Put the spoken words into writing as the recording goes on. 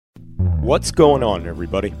What's going on,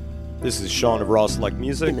 everybody? This is Sean of Raw Select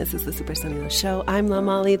Music. And this is the Super Sunny Show. I'm La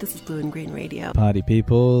Molly. This is Blue and Green Radio. Party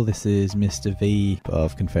people, this is Mr. V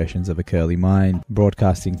of Confessions of a Curly Mind,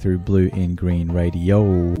 broadcasting through Blue in Green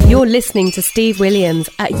Radio. You're listening to Steve Williams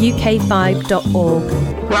at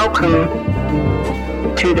uk5.org.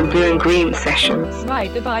 Welcome to the Blue and Green Sessions.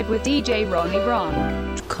 Ride the vibe with DJ Ronnie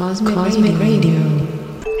Ron. Cosmic Radio.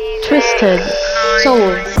 Twisted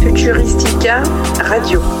Soul. Futuristica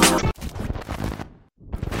Radio.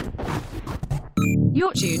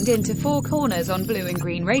 You're tuned into Four Corners on Blue and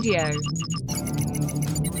Green Radio.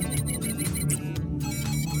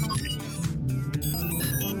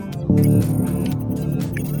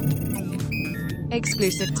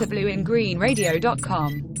 Exclusive to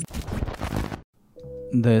blueandgreenradio.com.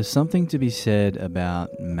 There's something to be said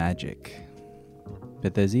about magic,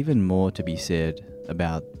 but there's even more to be said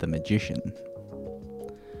about the magician.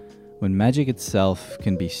 When magic itself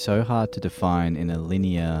can be so hard to define in a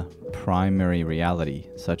linear, primary reality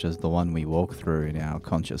such as the one we walk through in our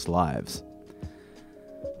conscious lives,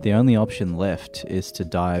 the only option left is to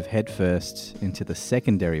dive headfirst into the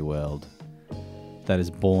secondary world that is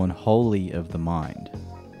born wholly of the mind.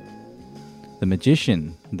 The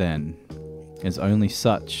magician, then, is only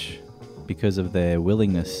such because of their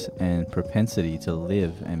willingness and propensity to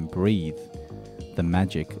live and breathe the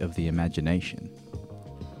magic of the imagination.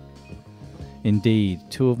 Indeed,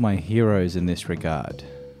 two of my heroes in this regard,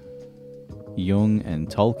 Jung and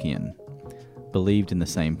Tolkien, believed in the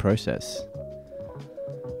same process.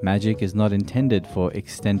 Magic is not intended for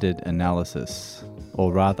extended analysis,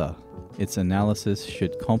 or rather, its analysis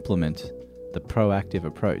should complement the proactive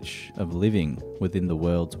approach of living within the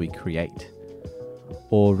worlds we create,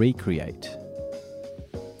 or recreate.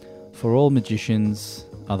 For all magicians,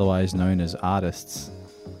 otherwise known as artists,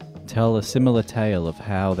 tell a similar tale of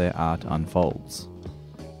how their art unfolds.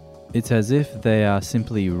 It's as if they are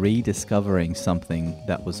simply rediscovering something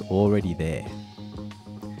that was already there.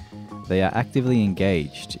 They are actively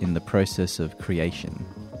engaged in the process of creation,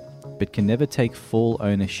 but can never take full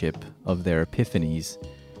ownership of their epiphanies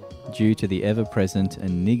due to the ever-present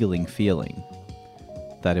and niggling feeling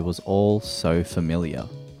that it was all so familiar.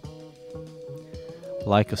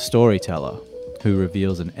 Like a storyteller who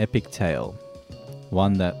reveals an epic tale,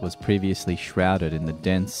 one that was previously shrouded in the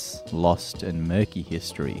dense, lost and murky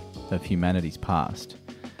history of humanity's past,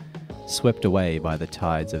 swept away by the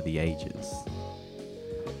tides of the ages.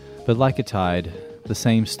 But like a tide, the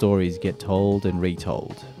same stories get told and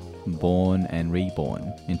retold, born and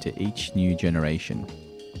reborn into each new generation.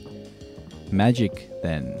 Magic,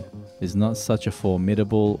 then, is not such a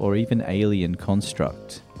formidable or even alien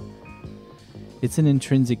construct. It's an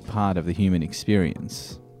intrinsic part of the human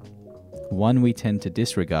experience, one we tend to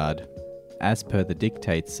disregard as per the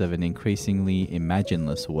dictates of an increasingly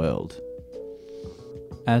imagineless world.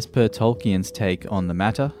 As per Tolkien's take on the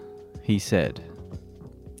matter, he said,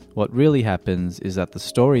 "What really happens is that the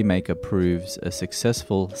story maker proves a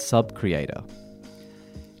successful sub-creator.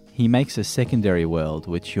 He makes a secondary world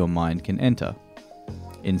which your mind can enter.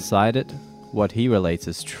 Inside it, what he relates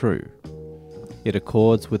is true. It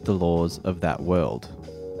accords with the laws of that world.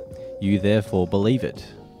 You therefore believe it,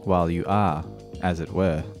 while you are, as it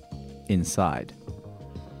were, inside.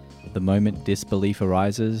 The moment disbelief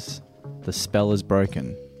arises, the spell is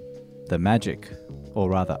broken. The magic, or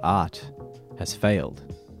rather art, has failed.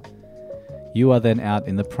 You are then out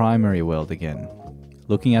in the primary world again,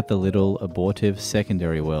 looking at the little abortive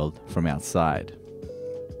secondary world from outside.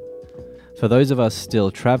 For those of us still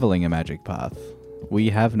travelling a magic path, we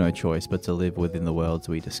have no choice but to live within the worlds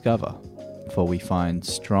we discover, for we find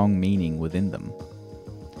strong meaning within them.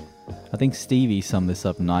 I think Stevie summed this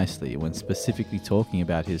up nicely when specifically talking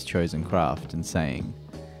about his chosen craft and saying,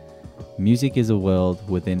 "Music is a world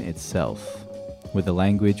within itself, with a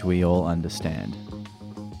language we all understand."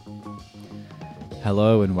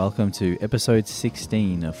 Hello and welcome to episode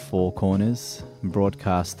 16 of Four Corners,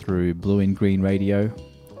 broadcast through Blue and Green Radio.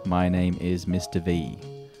 My name is Mr. V,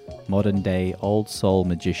 modern day old soul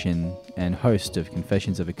magician and host of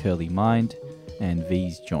Confessions of a Curly Mind and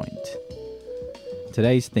V's Joint.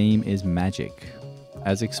 Today's theme is magic,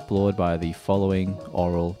 as explored by the following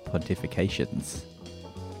oral pontifications.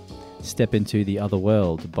 Step into the Other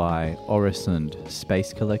World by Oresund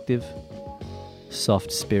Space Collective, Soft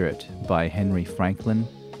Spirit by Henry Franklin,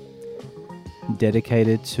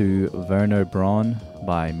 Dedicated to Werner Braun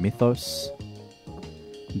by Mythos,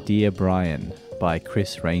 Dear Brian by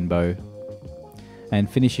Chris Rainbow, and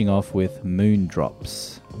finishing off with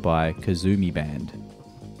Moondrops by Kazumi Band.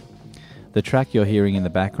 The track you're hearing in the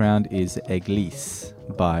background is Église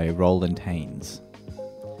by Roland Haynes.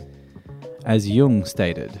 As Jung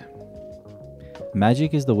stated,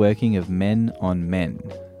 Magic is the working of men on men,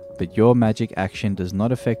 but your magic action does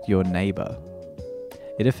not affect your neighbor.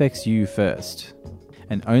 It affects you first,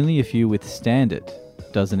 and only if you withstand it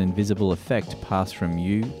does an invisible effect pass from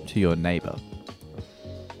you to your neighbor.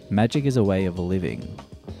 Magic is a way of living.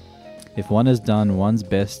 If one has done one's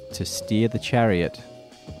best to steer the chariot,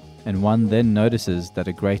 and one then notices that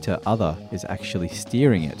a greater other is actually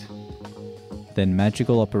steering it, then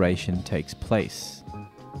magical operation takes place.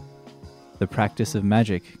 The practice of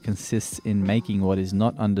magic consists in making what is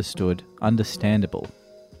not understood understandable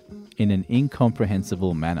in an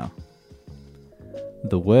incomprehensible manner.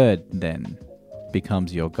 The word, then,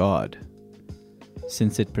 becomes your God,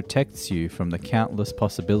 since it protects you from the countless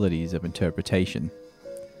possibilities of interpretation.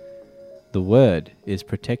 The word is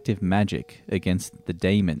protective magic against the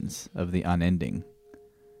daemons of the unending,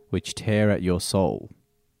 which tear at your soul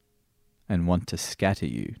and want to scatter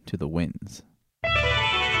you to the winds.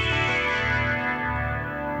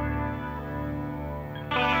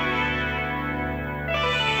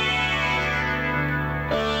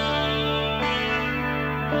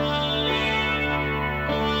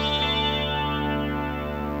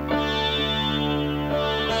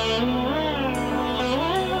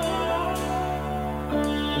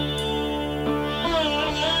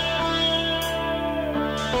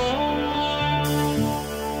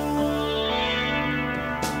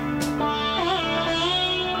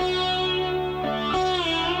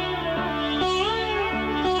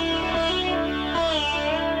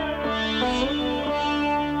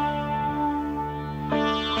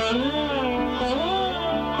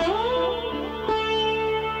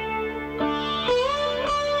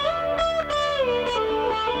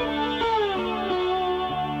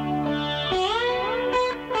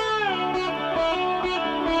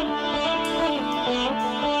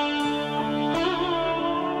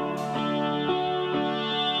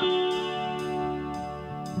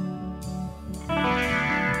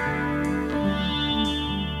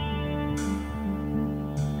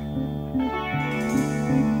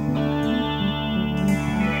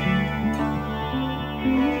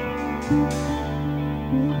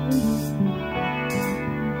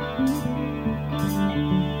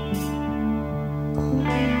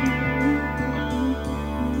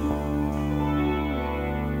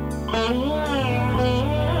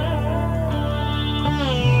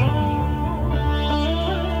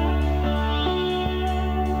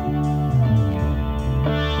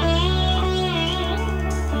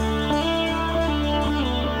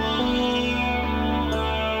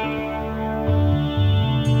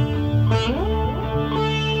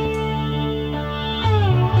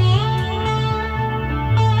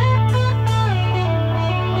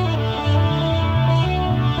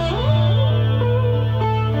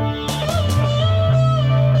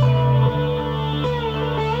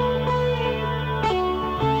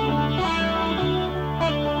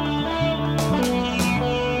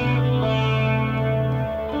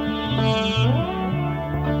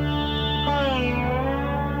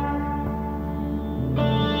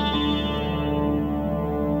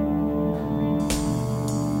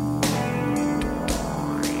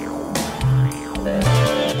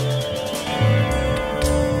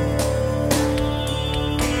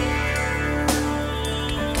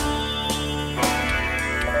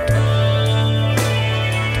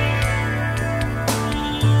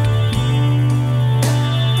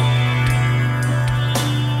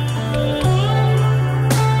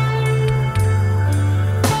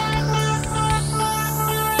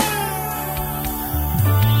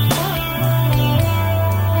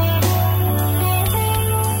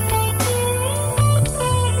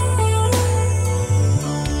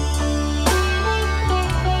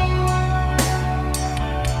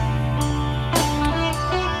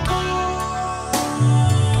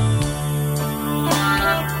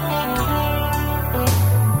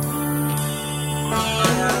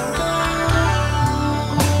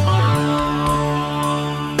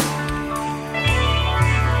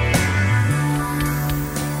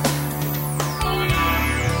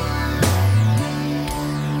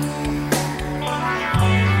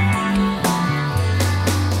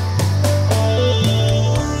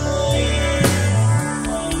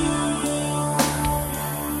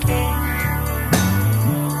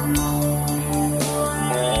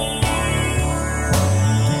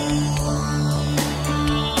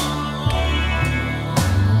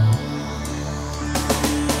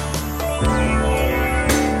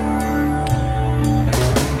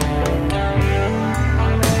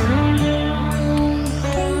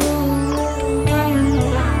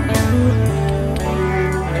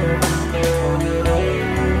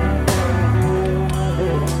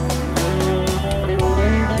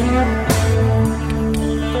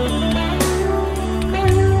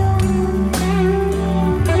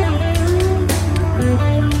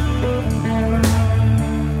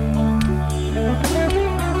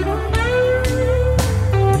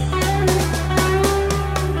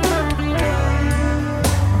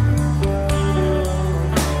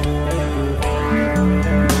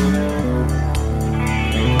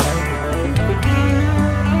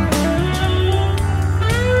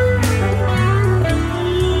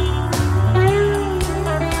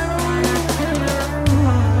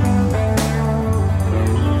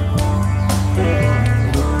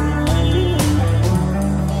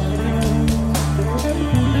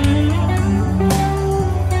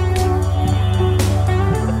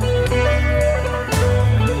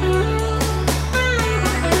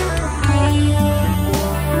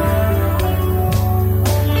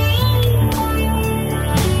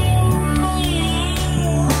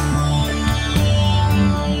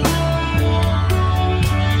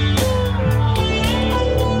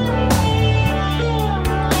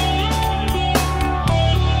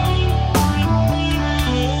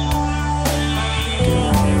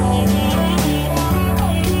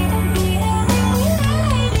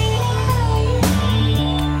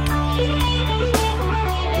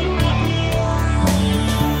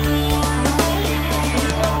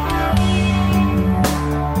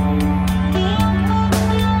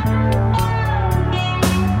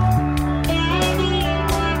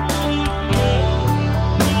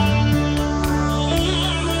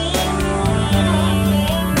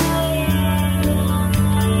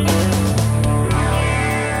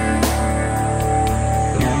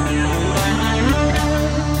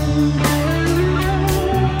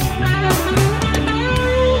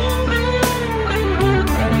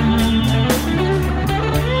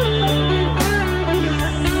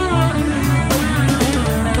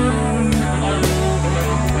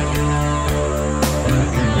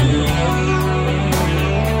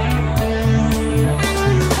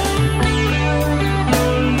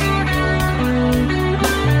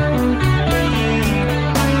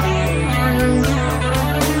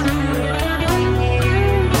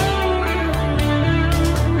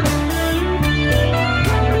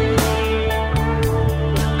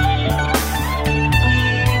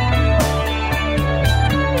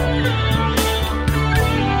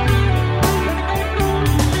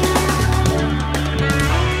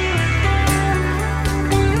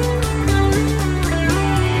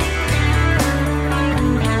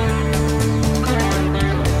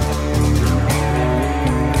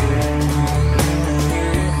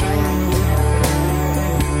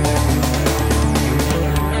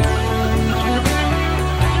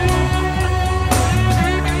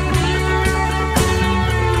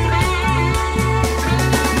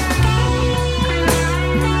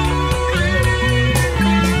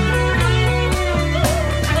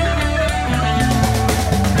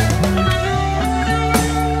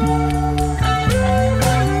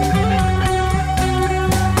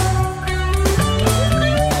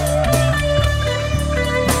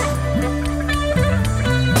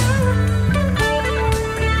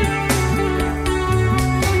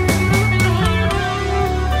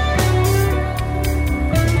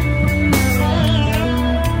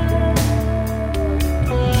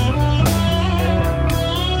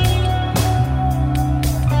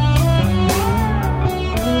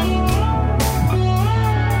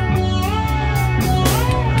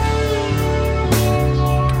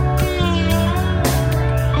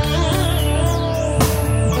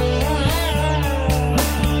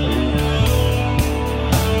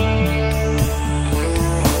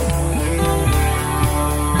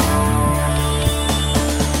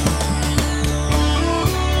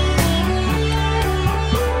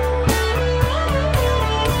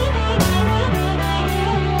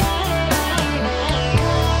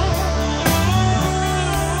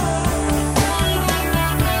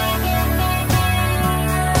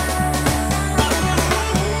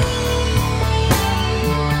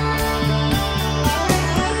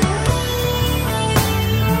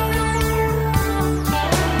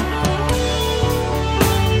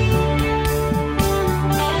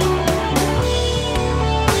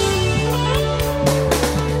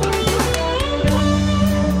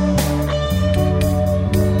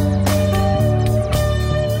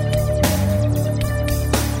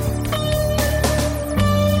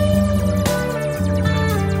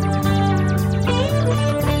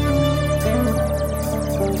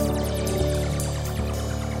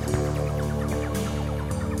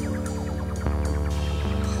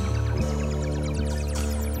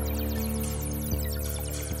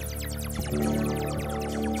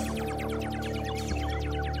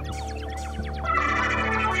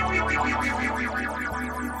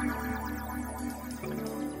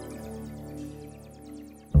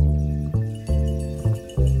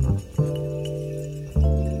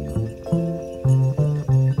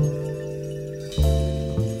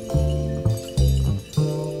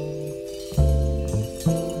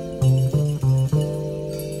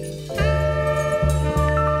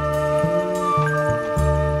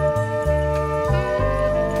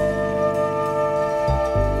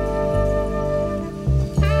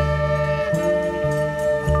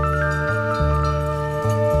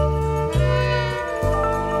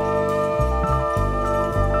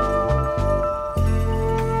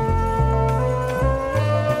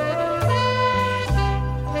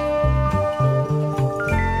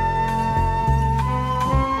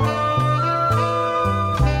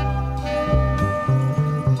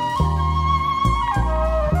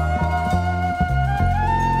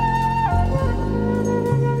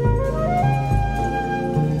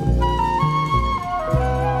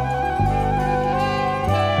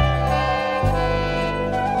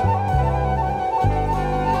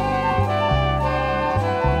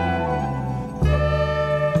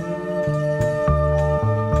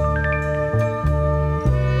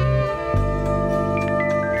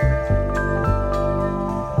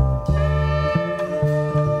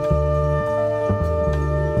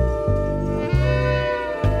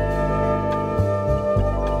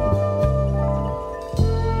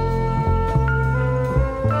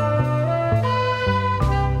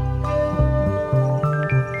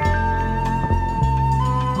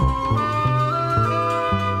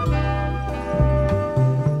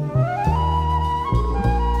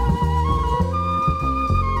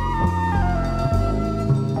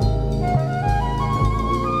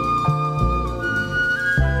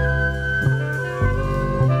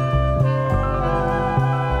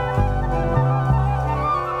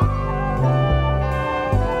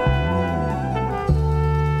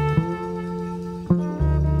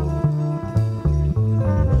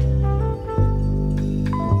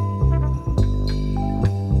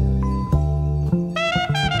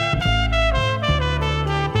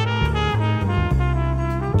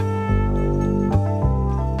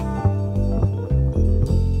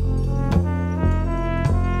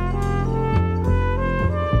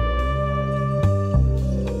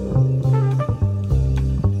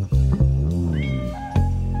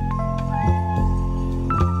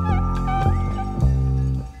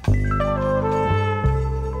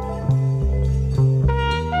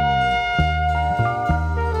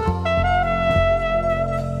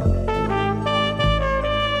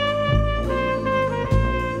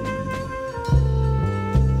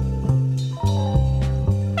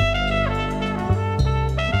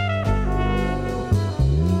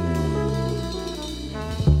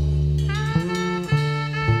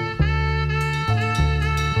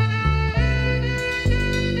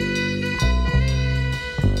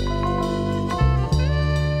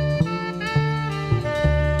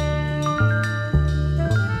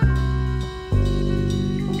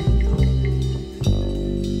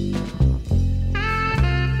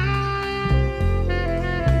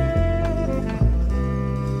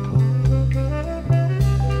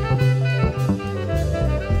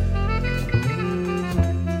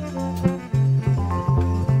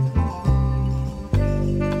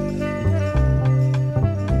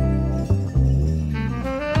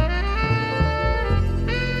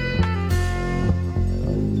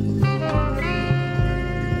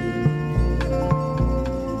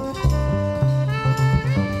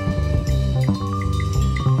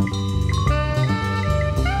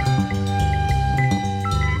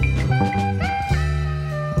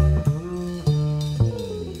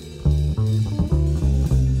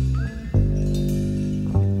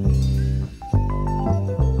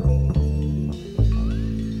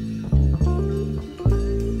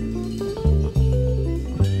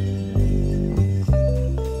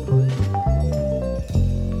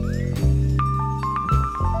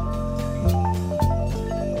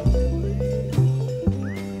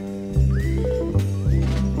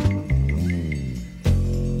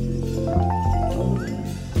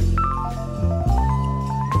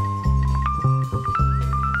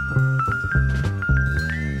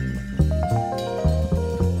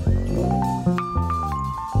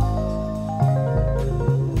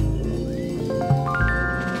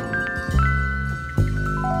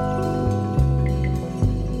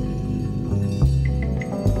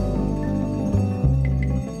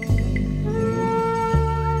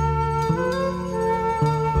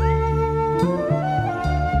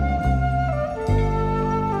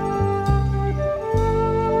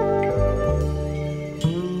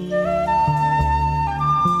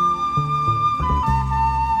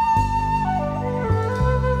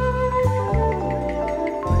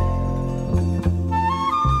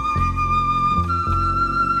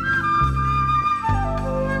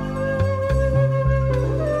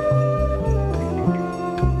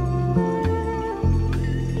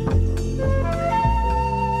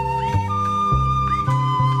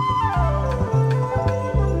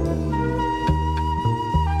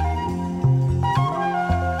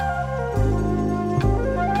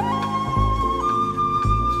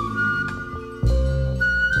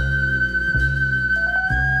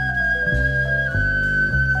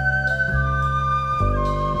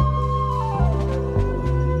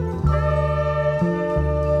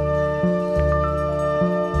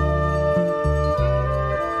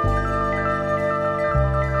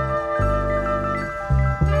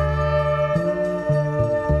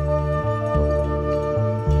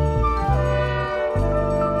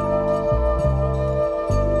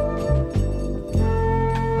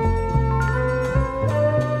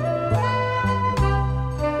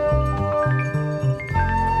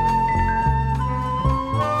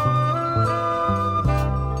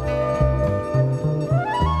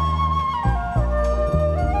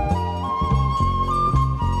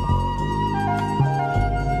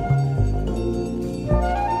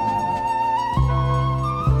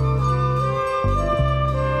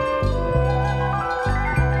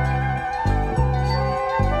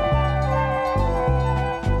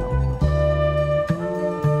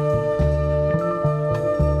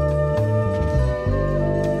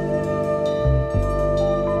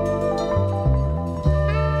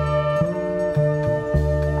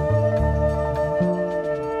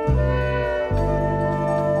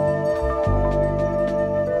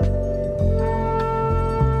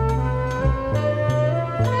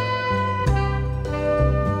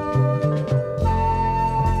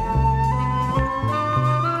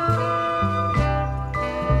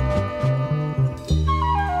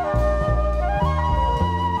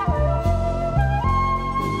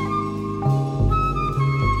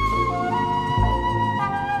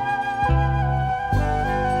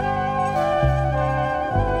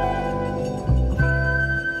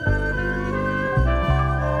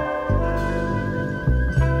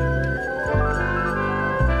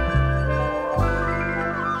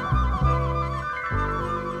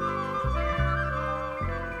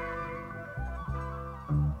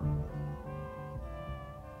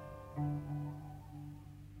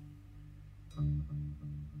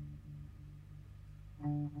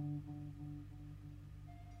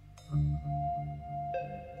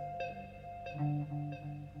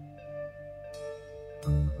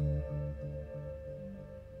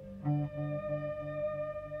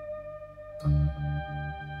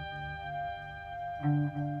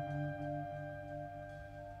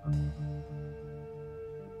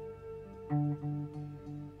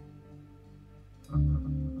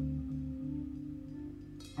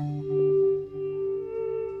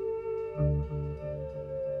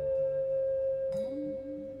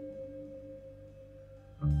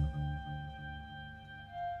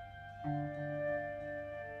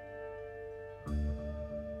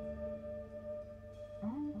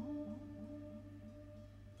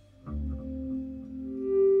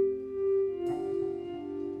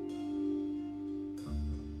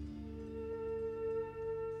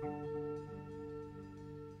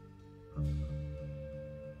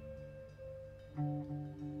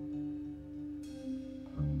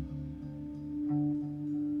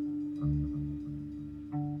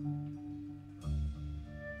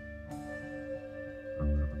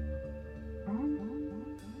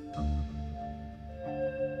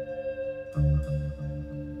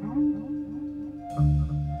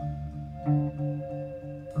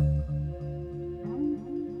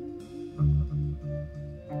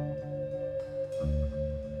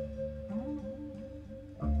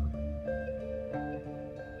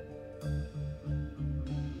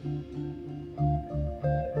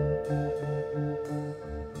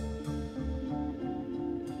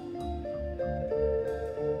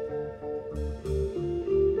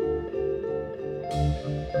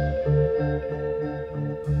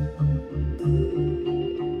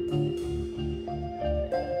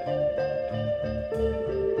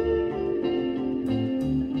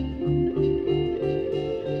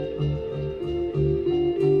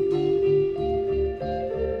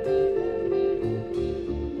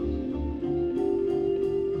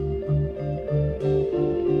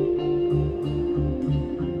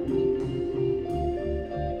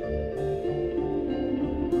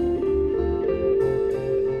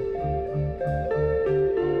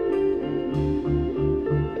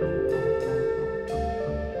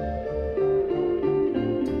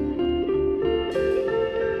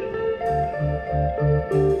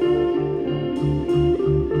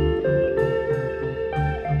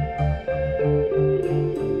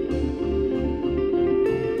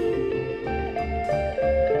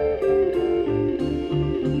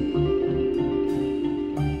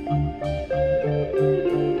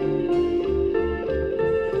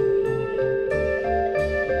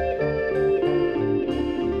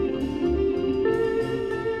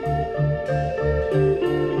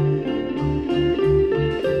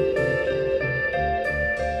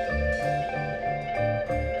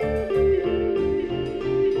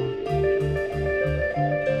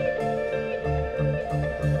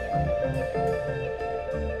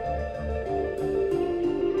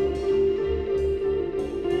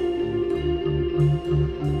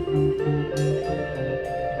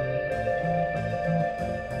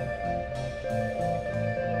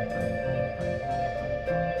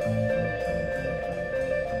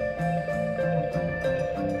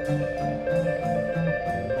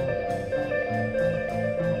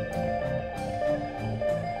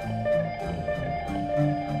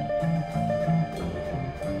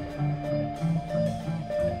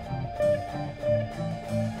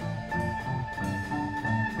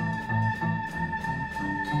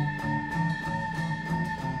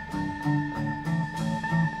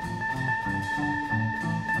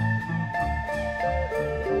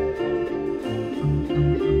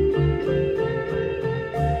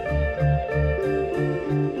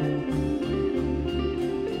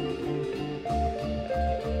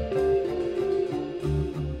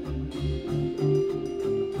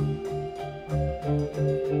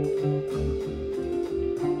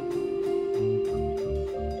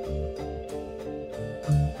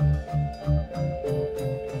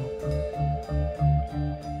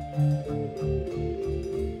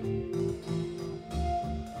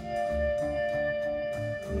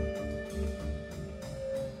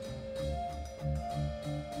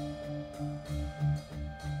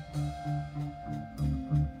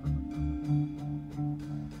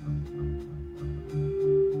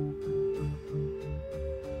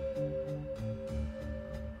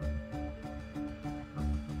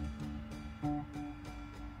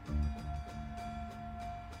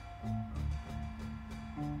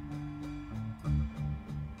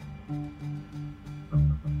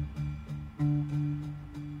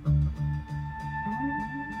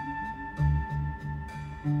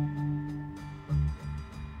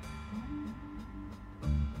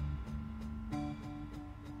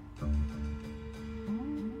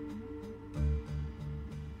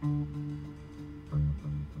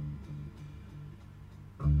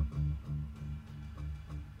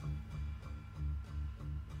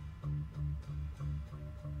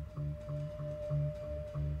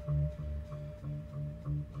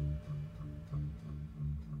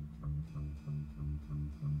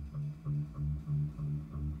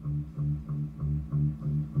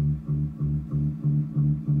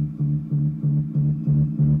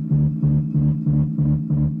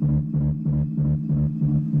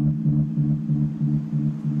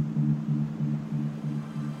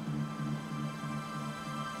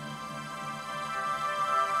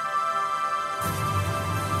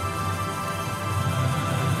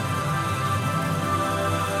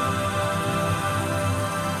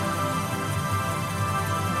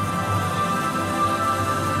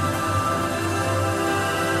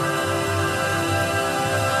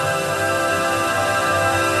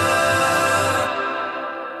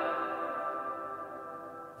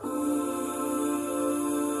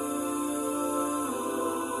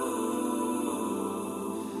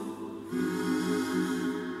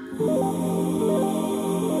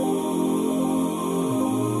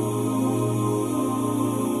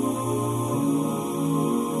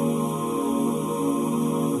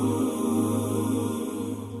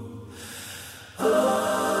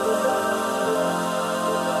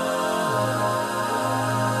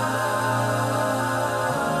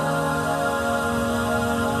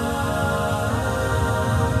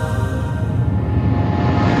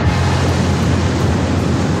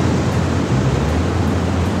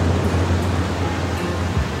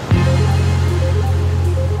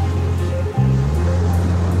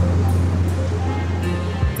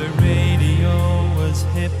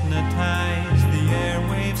 hypnotize the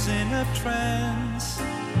airwaves in a trance.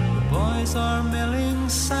 The boys are milling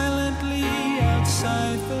silently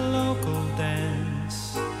outside the local dance.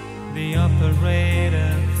 The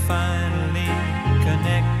operator finally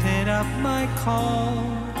connected up my call.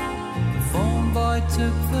 The phone boy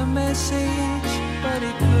took the message, but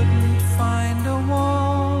he couldn't find a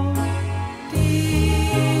wall.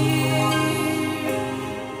 Dear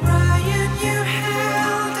Ryan, you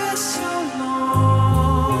held us so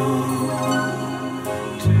long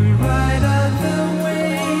to ride on the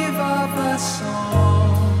wave of a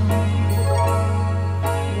song.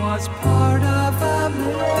 Was part of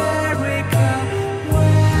America.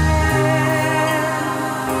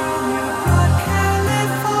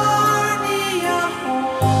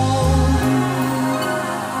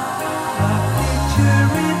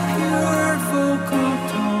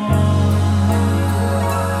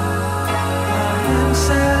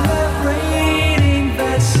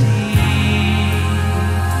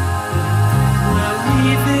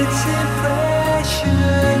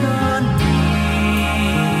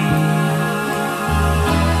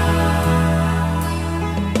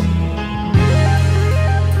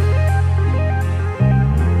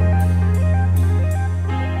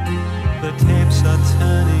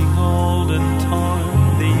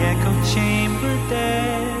 Chamber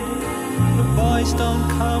dead. The boys don't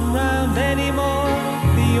come round anymore,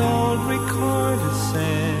 the old recorder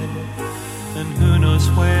said. And who knows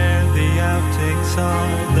where the outtakes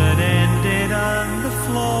are that ended on the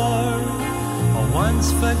floor. A once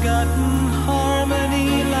forgotten harmony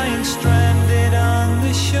lying stranded on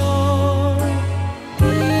the shore.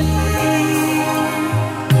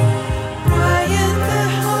 Brian, the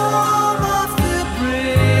home of the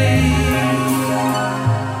brave,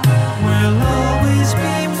 will always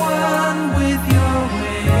be one with your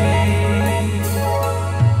way.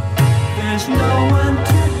 There's no one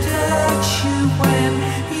to touch you when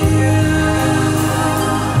you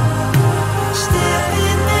step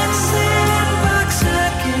in that sandbox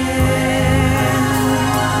again,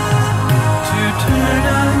 to turn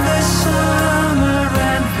on the summer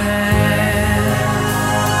and then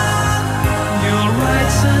you'll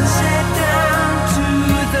ride sunset down to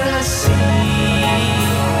the sea.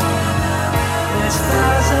 There's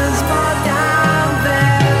thousands more down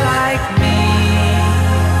there like me,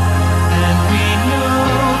 and we know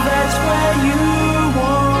that's where you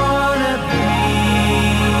wanna be.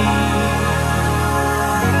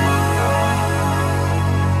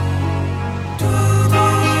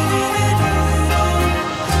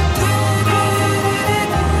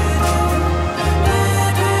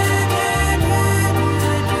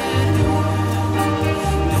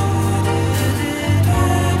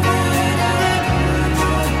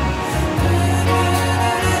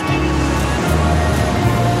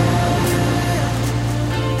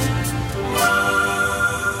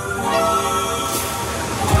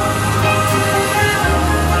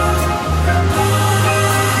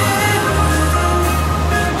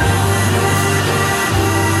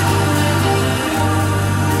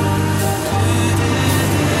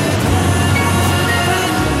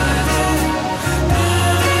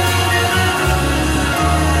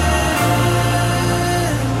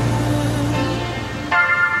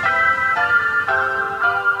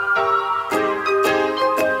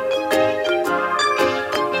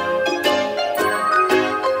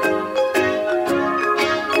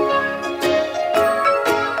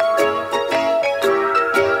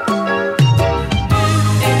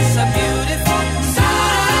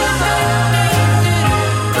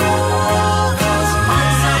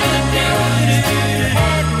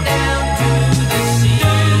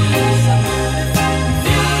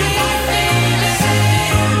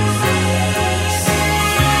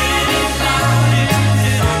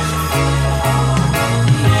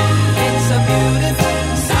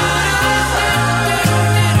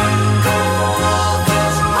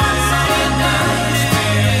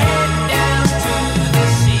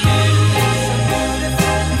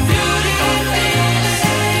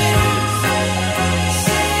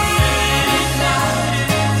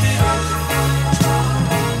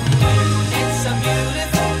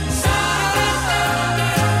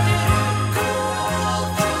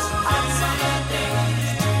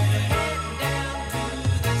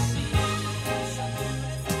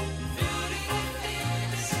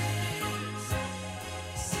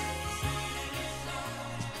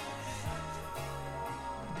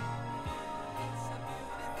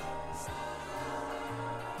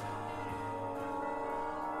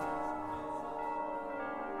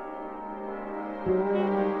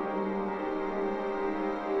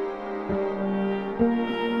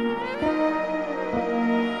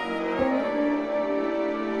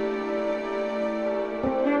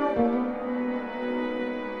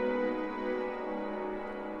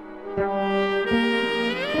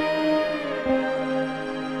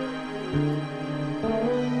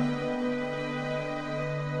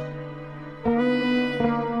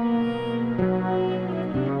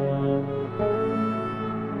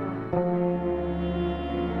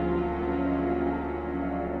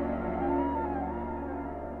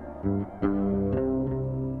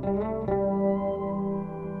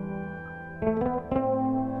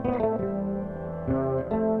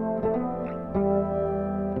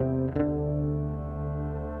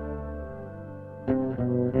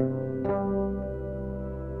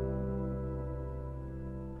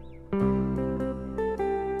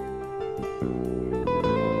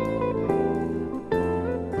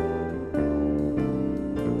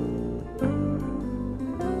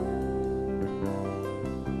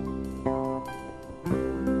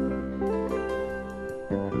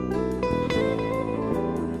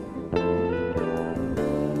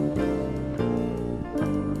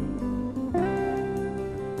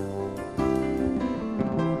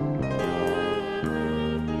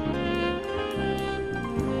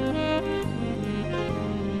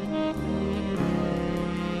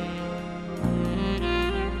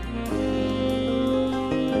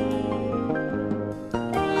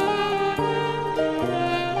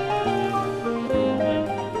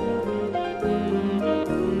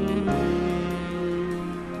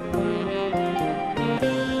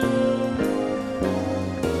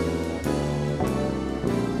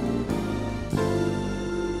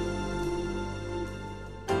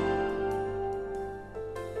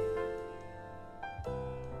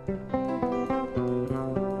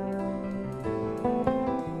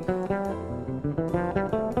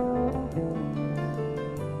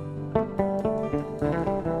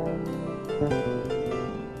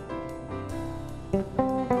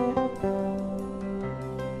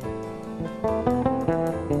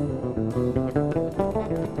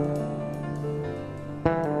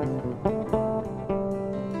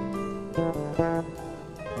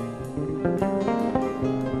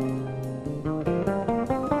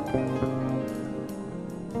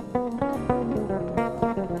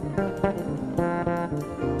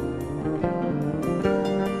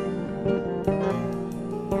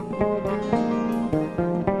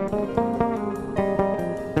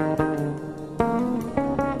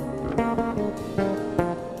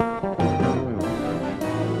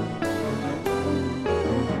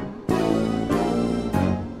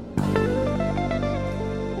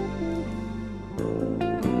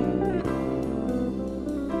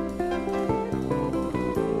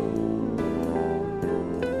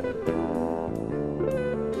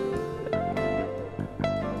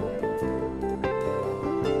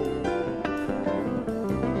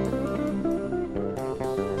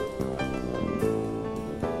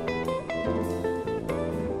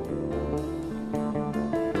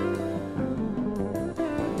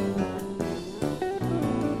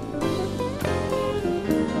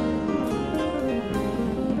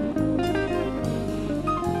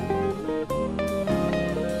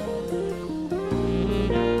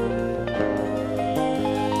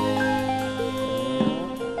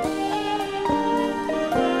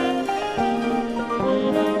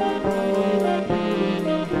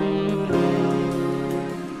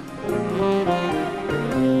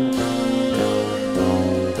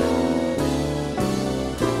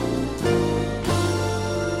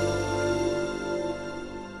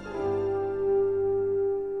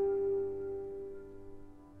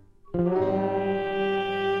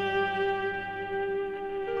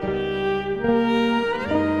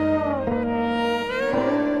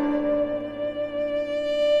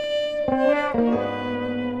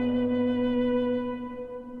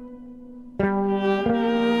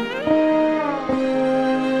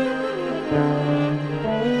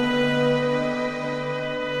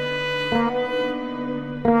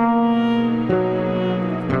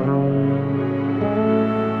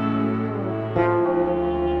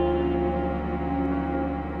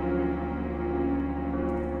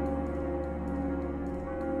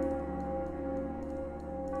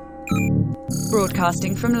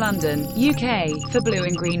 Broadcasting from London, UK, for Blue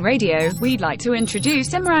and Green Radio, we'd like to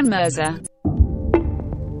introduce Imran Mirza.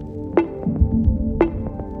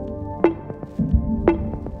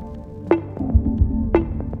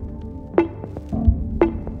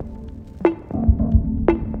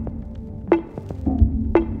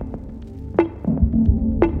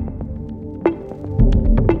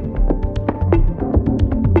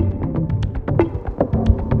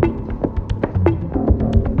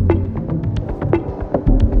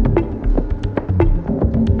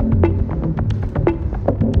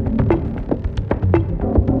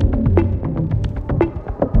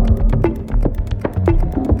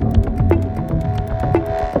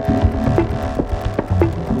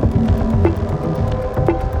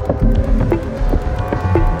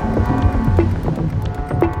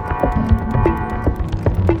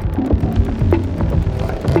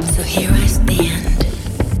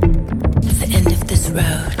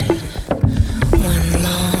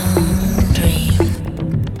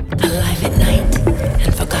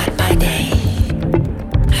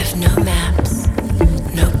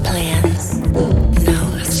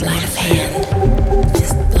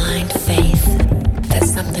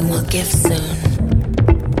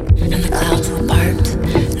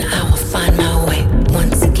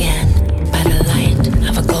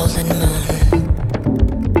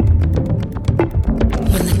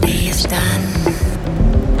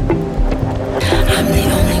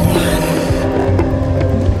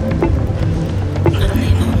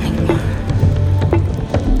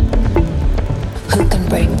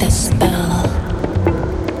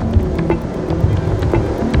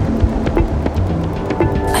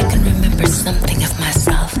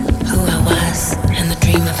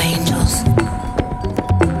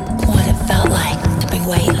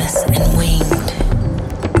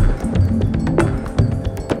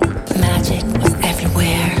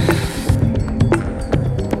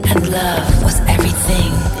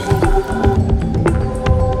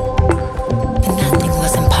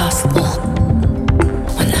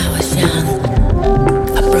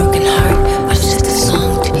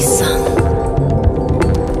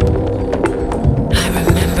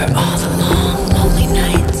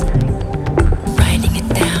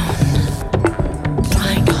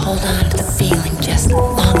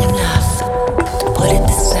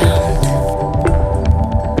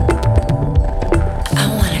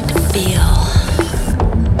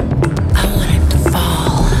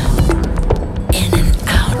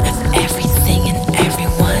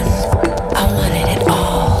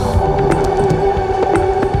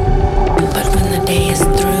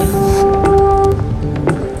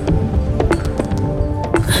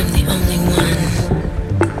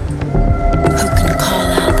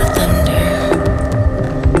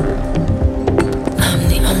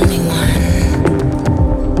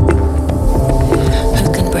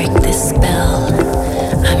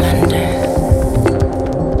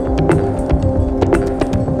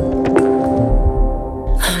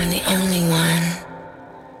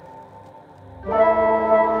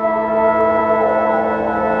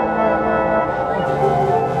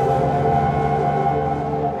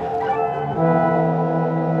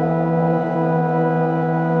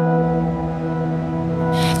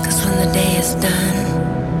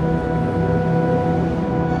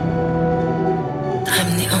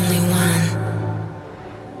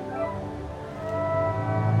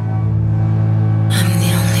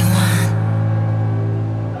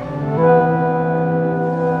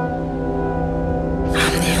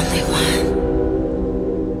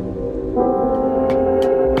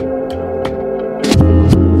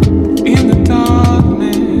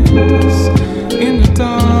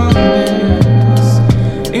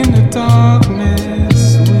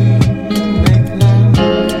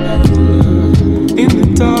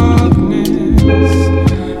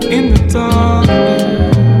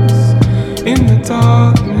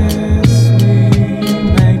 darkness we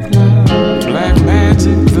make love. Black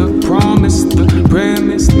magic, the promise, the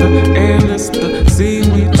premise, the endless, the sea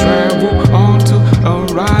we travel on to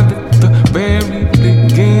arrive at the very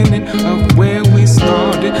beginning of where we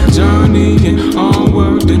started, journeying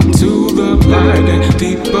onward into the light and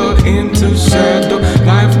deeper into shadow.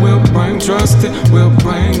 Life will bring, trust it will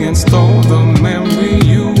bring, and store the memory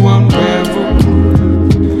you unravel.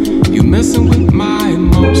 You messing with my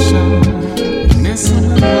emotion, you messing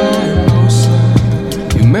with my emotion,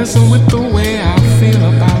 you messing with the way I feel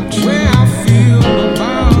about you, way I feel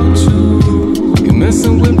about you. You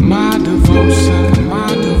messing with my devotion,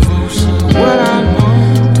 what I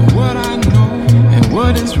know to what I know, and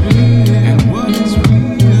what is real, and what is real.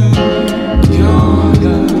 Your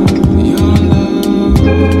love, your love,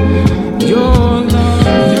 your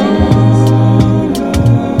love, your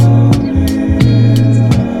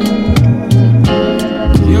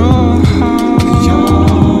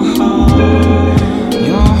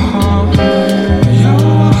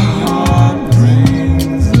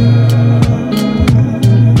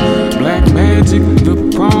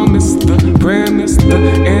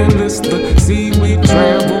the endless, the sea we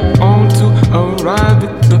travel on to arrive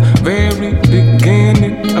at the very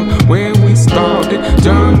beginning of where we started,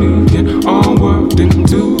 journeying onward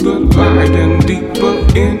into the light and deeper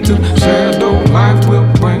into shadow. Life will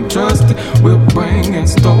bring, trust it will bring, and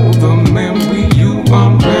store the memory you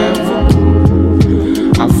unravel.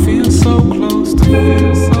 I feel so close to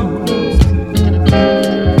feel so close to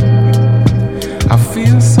I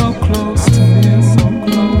feel so close to me.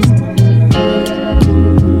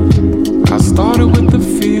 Started with the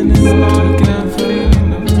feeling, started getting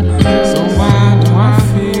feeling. So why do I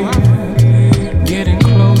feel getting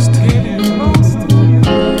close to you?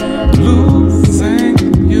 Losing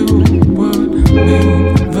you would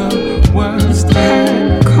mean the worst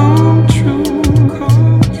had come true.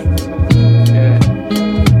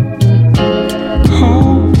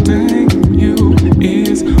 Holding you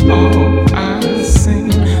is all I seem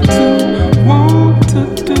to want to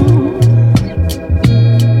do.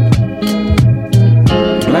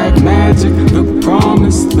 Magic, the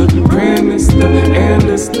promise, the premise, the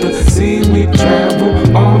endless, the sea we travel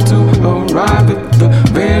on to arrive at the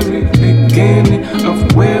very beginning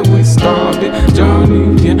of where we started,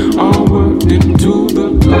 journeying onward into the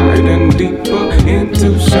light and deeper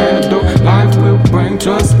into shadow. Life will bring,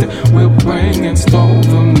 trust it will bring, and store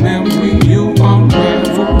the memory you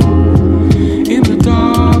unravel. In the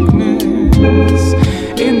darkness,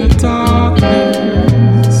 in the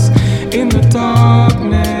darkness, in the darkness.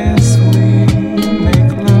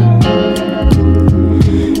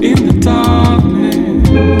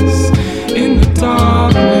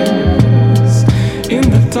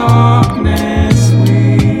 Darkness, we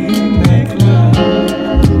make love.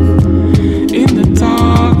 In the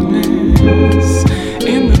darkness,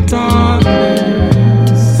 in the darkness,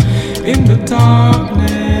 in the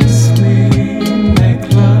darkness, we make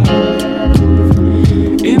love.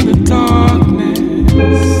 In the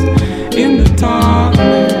darkness, in the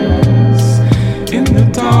darkness, in the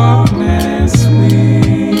darkness, we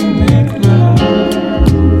make love.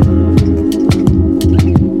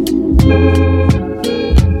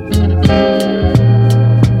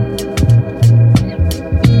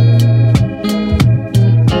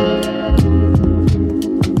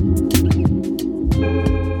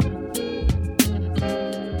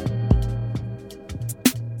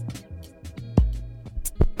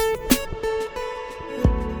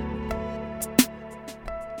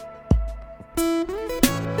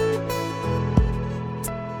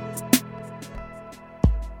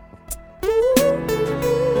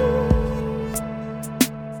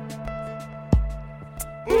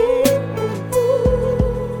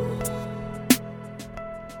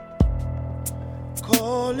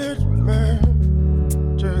 Call it magic,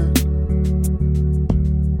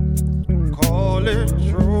 call it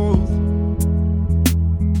truth,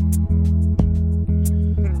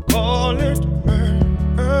 call it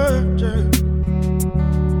magic,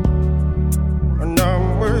 and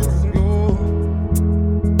I'm with you,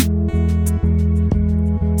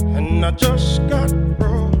 and I just got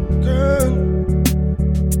broken,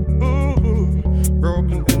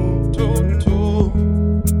 broken into two.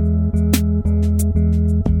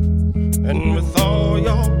 And with all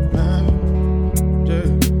your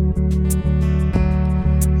magic,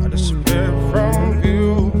 I disappear from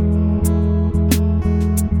view.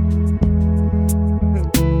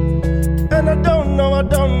 And I don't know,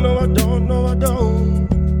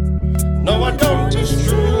 no, I don't, it's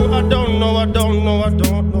true. I don't know,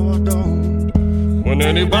 when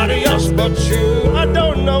anybody else but you. I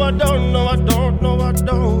don't know,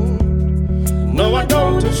 No, I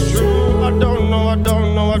don't, it's true. I don't know, I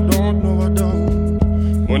don't know, I don't know, I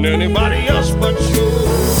don't. When anybody else but you.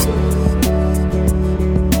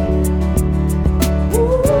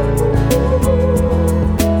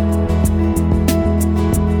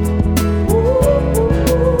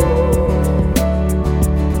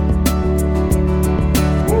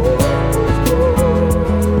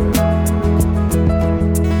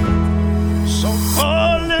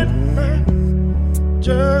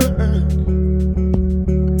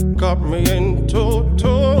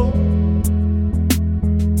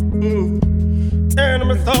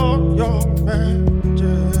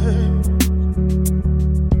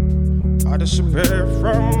 Disappear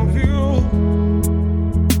from view,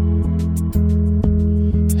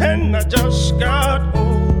 and I just got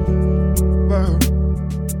over,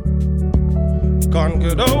 can't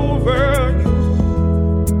get over you.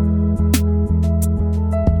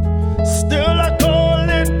 Still I call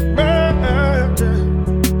it magic,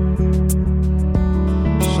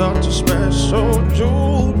 such a special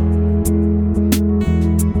jewel.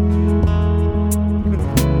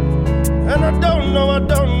 And I don't know, I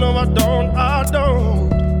don't know, I don't.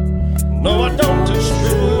 No, I don't, it's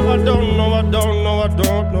true. I don't know, I don't know, I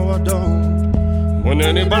don't know, I don't. When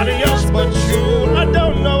anybody else but you. I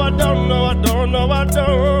don't know, I don't know, I don't know, I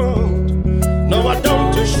don't. No, I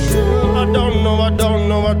don't, it's true. I don't know, I don't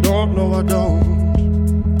know, I don't know, I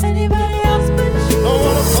don't. Anybody else but you. Don't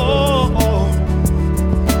wanna fall,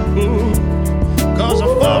 'cause I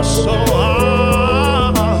fall so hard.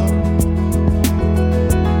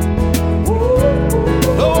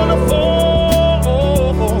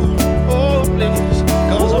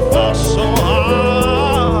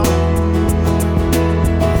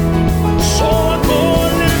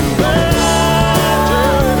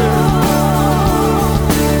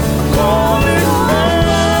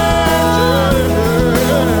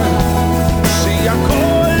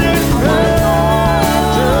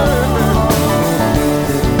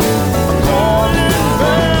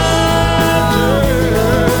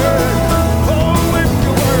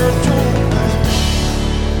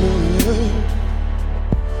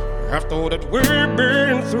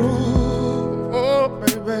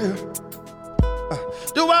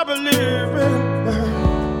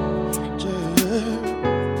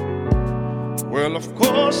 Well, of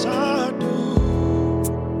course I do.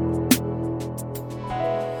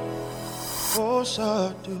 Of course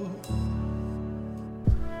I do.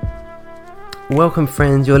 Welcome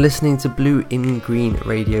friends, you're listening to Blue in Green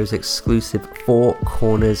Radio's exclusive Four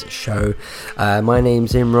Corners show. My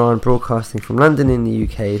name's Imran, broadcasting from London in the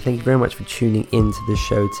UK. Thank you very much for tuning into the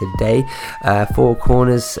show today. Four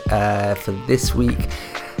Corners for this week,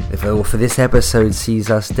 for this episode, sees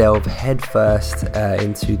us delve headfirst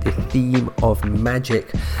into the theme of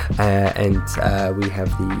magic, and we have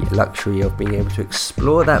the luxury of being able to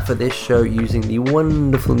explore that for this show using the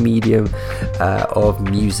wonderful medium of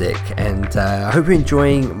music. And I hope you're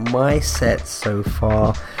enjoying my set so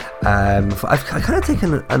far. I've kind of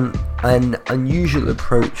taken an unusual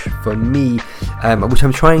approach for me, which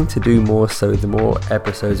I'm trying to do more so the more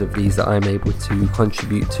episodes of these that I'm able to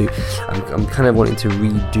contribute to. I'm kind of wanting to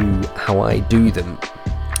redo how I do them,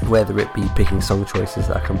 whether it be picking song choices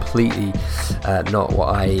that are completely not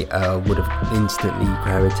what I would have instantly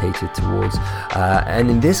gravitated towards, and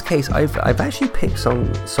in this case I've actually picked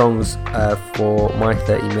songs for my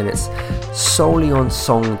 30 minutes solely on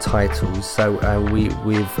song titles. So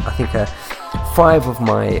we've I think 5 of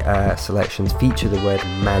my selections feature the word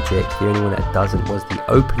magic. The only one that doesn't was the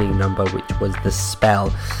opening number, which was The Spell.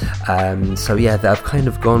 So yeah, I've kind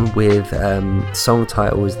of gone with song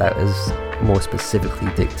titles that is more specifically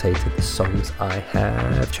dictated the songs I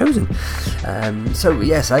have chosen. So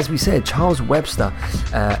yes, as we said, Charles Webster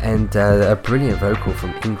and a brilliant vocal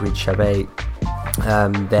from Ingrid Chabet.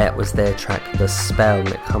 That was their track The Spell, and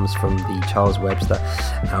it comes from the Charles Webster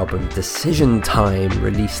album Decision Time,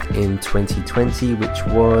 released in 2020, which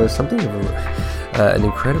was something of an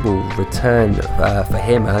incredible return for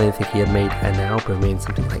him. I don't think he had made an album in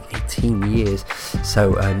something like 18 years,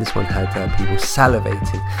 so this one had people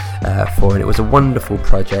salivating for, and it was a wonderful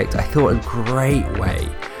project. I thought a great way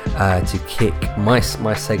to kick my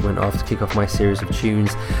segment off, to kick off my series of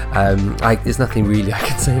tunes. There's nothing really I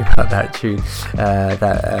can say about that tune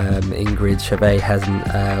that Ingrid Chabet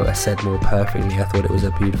hasn't said more perfectly. I thought it was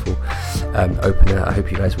a beautiful opener. I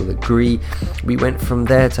hope you guys will agree. We went from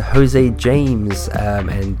there to Jose James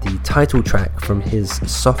and the title track from his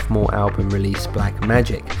sophomore album release, Black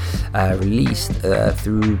Magic, released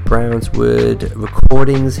through Brownswood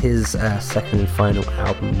Recordings, his second and final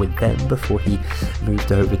album with them before he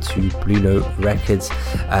moved over to Blue Note Records.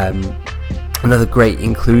 Another great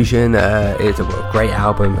inclusion. It's a great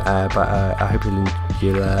album, but I hope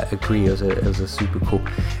you'll agree it was a super cool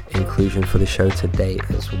inclusion for the show today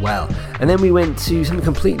as well. And then we went to something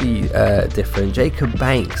completely different. Jacob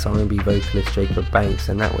Banks, R&B vocalist Jacob Banks,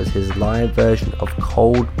 and that was his live version of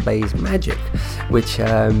Coldplay's Magic, which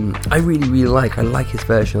I really, really like. I like his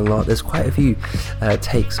version a lot. There's quite a few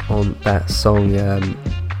takes on that song.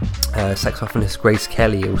 Saxophonist Grace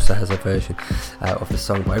Kelly also has a version of the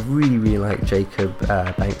song, but I really, really like Jacob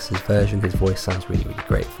Banks' version. His voice sounds really, really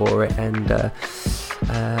great for it, and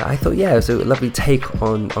I thought, yeah, it was a lovely take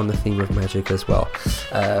on the theme of magic as well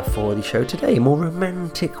for the show today. A more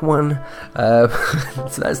romantic one. So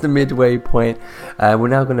that's the midway point. We're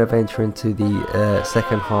now going to venture into the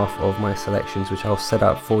second half of my selections, which I'll set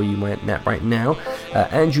up for you right now.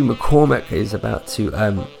 Andrew McCormack is about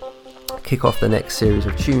to kick off the next series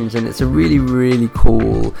of tunes, and it's a really, really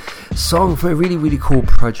cool song for a really, really cool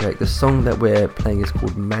project. The song that we're playing is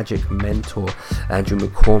called Magic Mentor. Andrew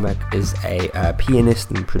McCormack is a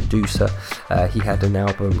pianist and producer. He had an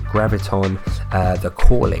album, Graviton, The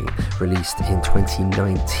Calling, released in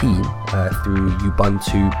 2019 through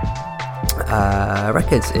Ubuntu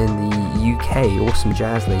Records in the UK, awesome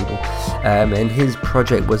jazz label, and his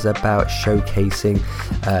project was about showcasing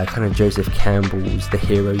kind of Joseph Campbell's The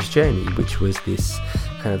Hero's Journey, which was this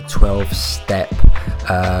kind of 12-step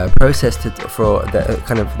process for the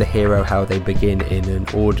kind of the hero, how they begin in an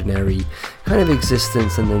ordinary kind of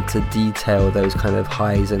existence, and then to detail those kind of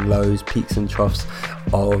highs and lows, peaks and troughs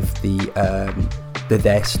of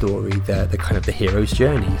their story, the kind of the hero's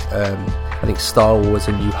journey. I think Star Wars: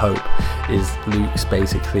 A New Hope is Luke's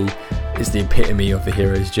basically is the epitome of the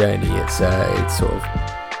hero's journey. It's sort of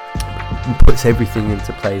puts everything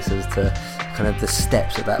into place as to kind of the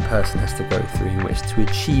steps that person has to go through in which to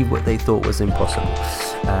achieve what they thought was impossible.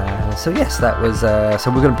 So yes, that was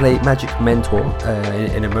so we're going to play Magic Mentor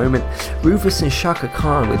in a moment. Rufus and Shaka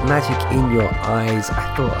Khan with Magic in Your Eyes.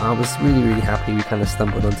 I thought I was really, really happy we kind of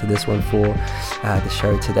stumbled onto this one for the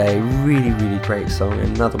show today. Really, really great song,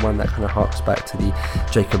 and another one that kind of harks back to the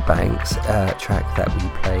Jacob Banks track that we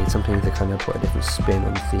played, something to kind of put a different spin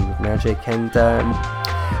on the theme of magic. And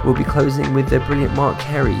we'll be closing with the brilliant Mark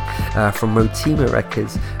Carey from Motima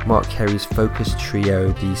Records, Mark Carey's Focus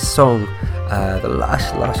Trio, the song, the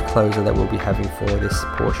last closer that we'll be having for this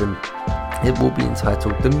portion. It will be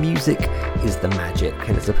entitled The Music is the Magic,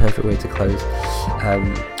 and it's a perfect way to close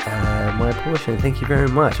my portion. Thank you very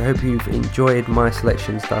much. I hope you've enjoyed my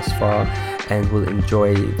selections thus far and will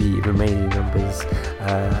enjoy the remaining numbers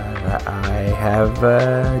that I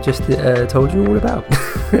have just told you all about.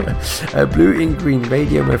 Blue in Green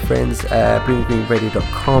Radio, my friends,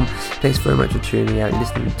 blueandgreenradio.com. Thanks very much for tuning out,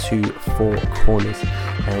 listening to Four Corners,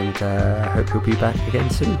 and I hope you'll be back again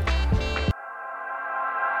soon.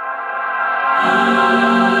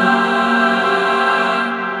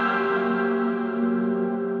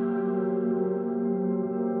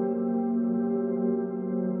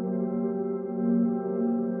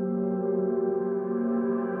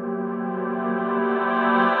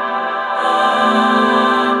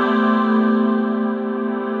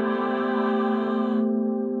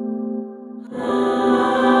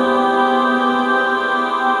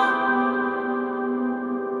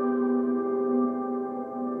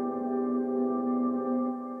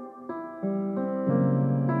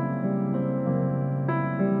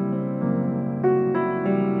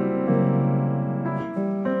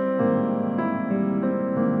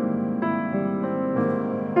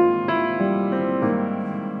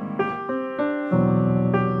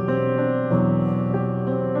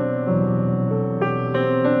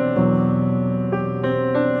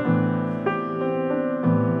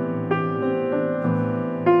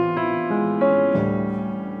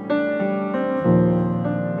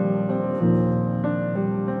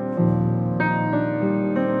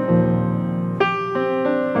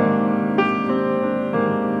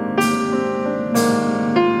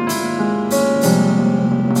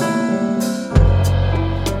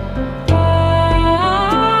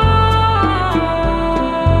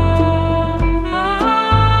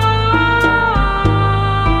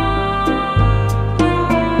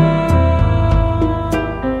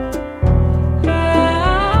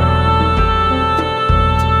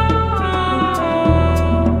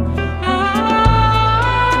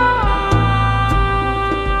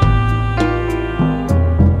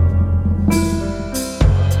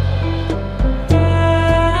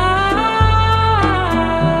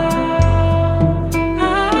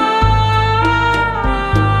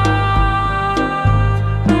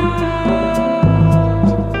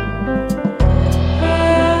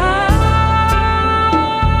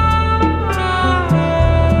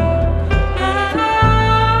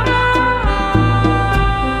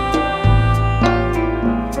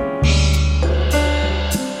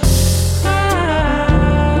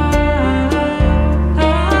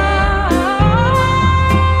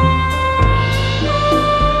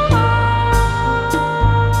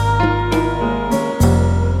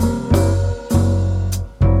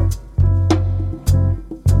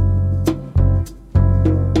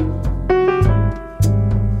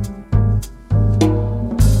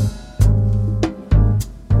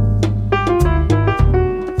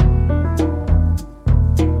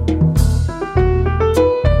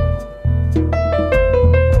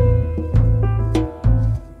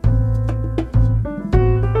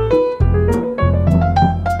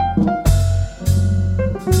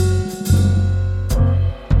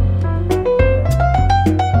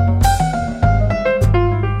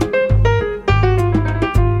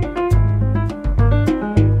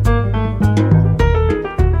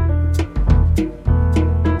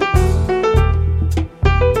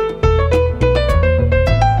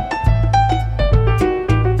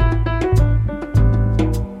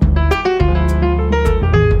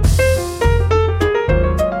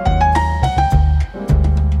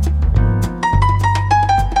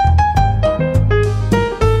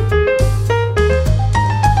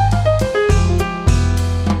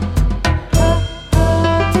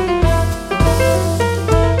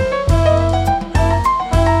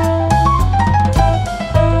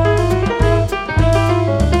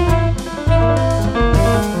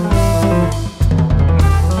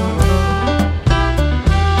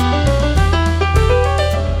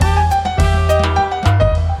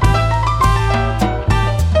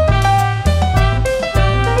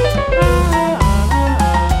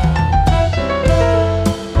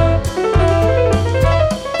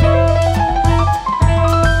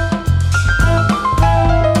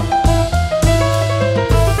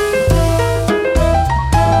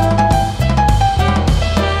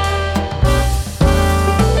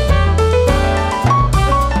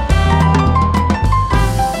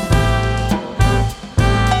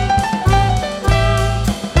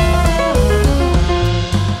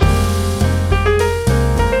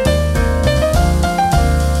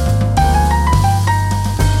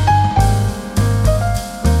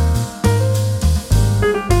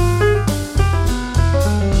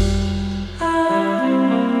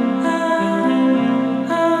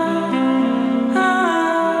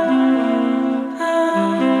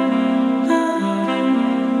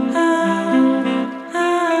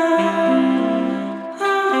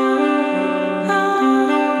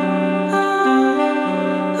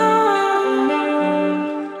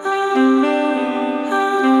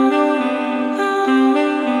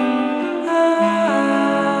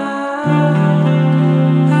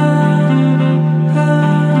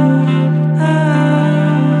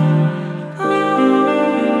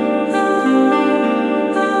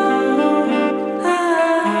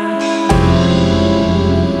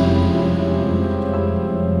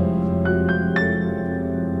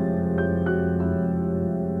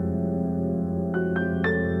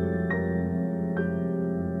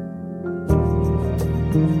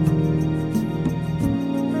 So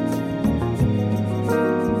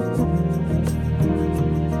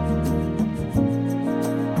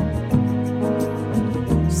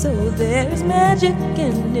there's magic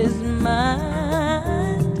in his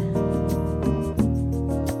mind,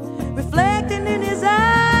 reflecting in his eyes.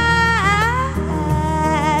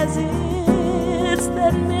 It's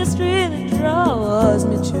that mystery that draws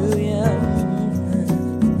me to him.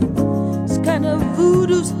 This kind of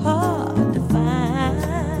voodoo's hard to find.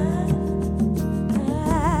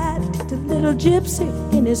 I detect a little gypsy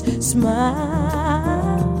in his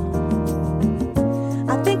smile.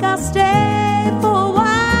 I think I'll stay for a while.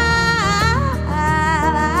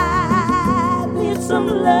 I need some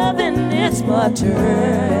loving, it's my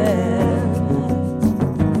turn.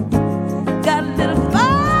 Got a little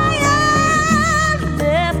fire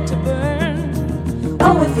left to burn.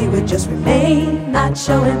 Oh, if he would just remain, I'd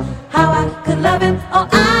show him how I could love him. Oh,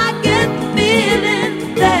 I get the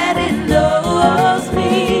feeling that he knows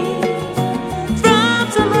me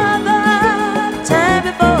from some other time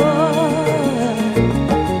before.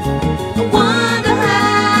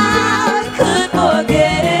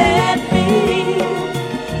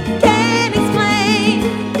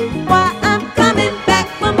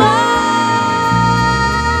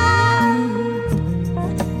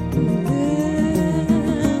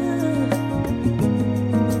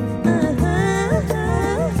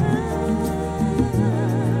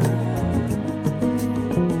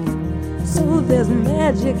 There's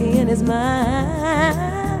magic in his mind,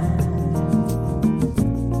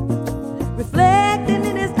 reflecting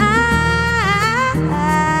in his eyes.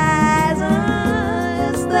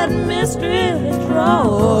 It's that mystery that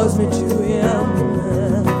draws me to him.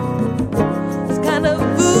 This kind of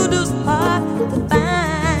voodoo's hard to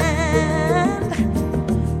find.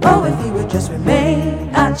 Oh, if he would just remain,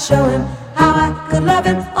 I'd show him how I could love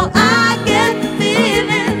him. Oh, I get the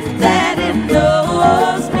feeling that he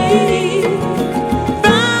knows me.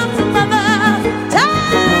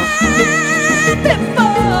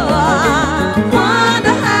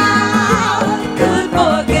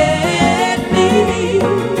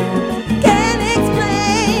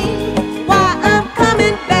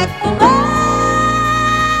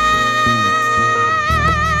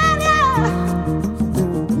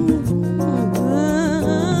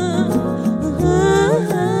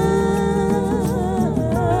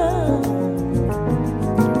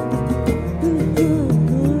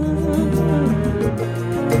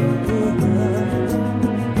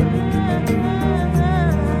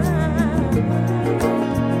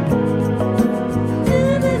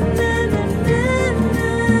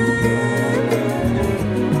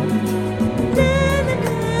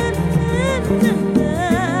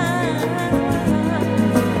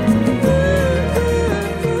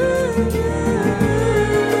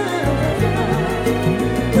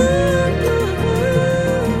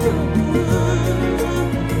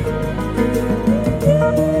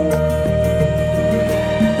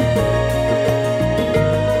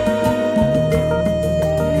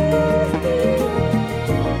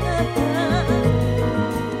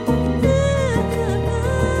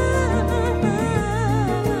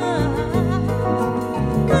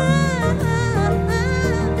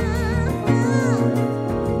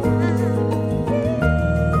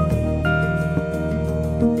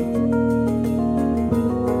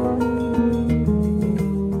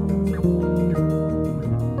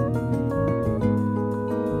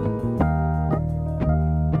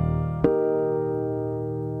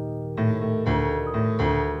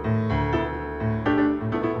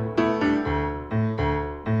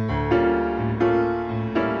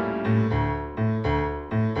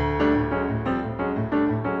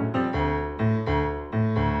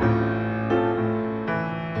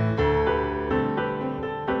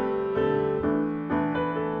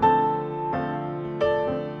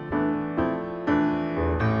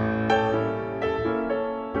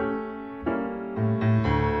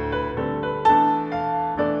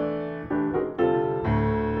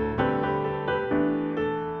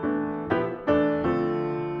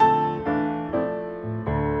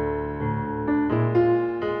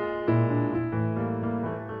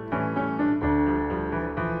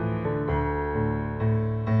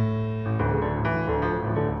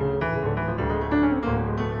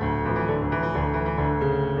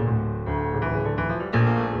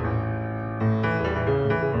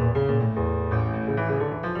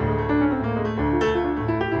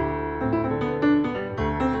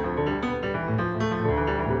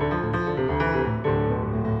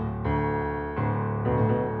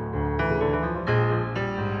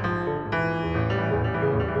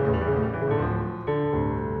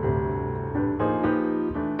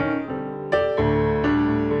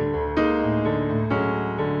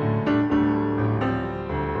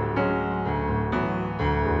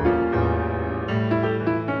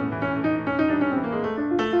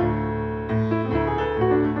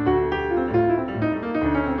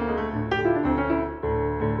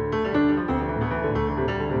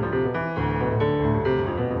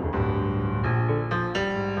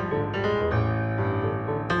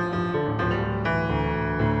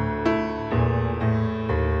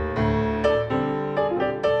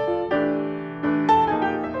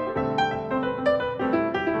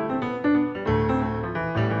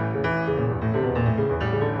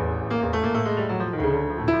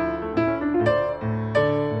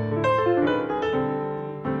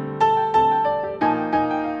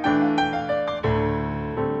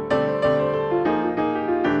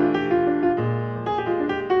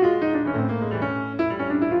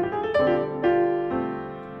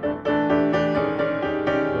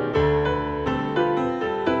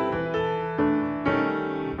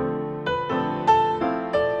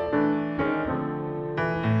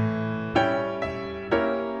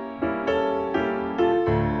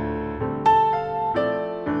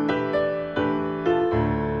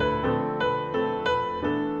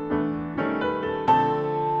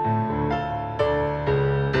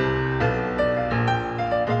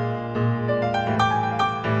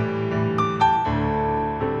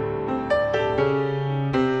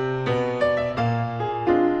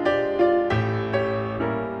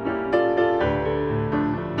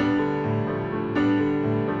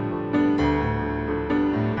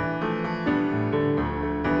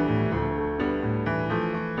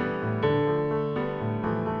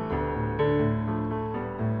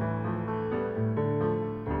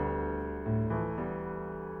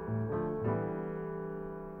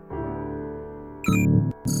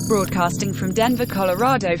 Broadcasting from Denver,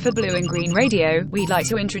 Colorado for Blue and Green Radio, we'd like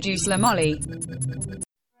to introduce La Molly.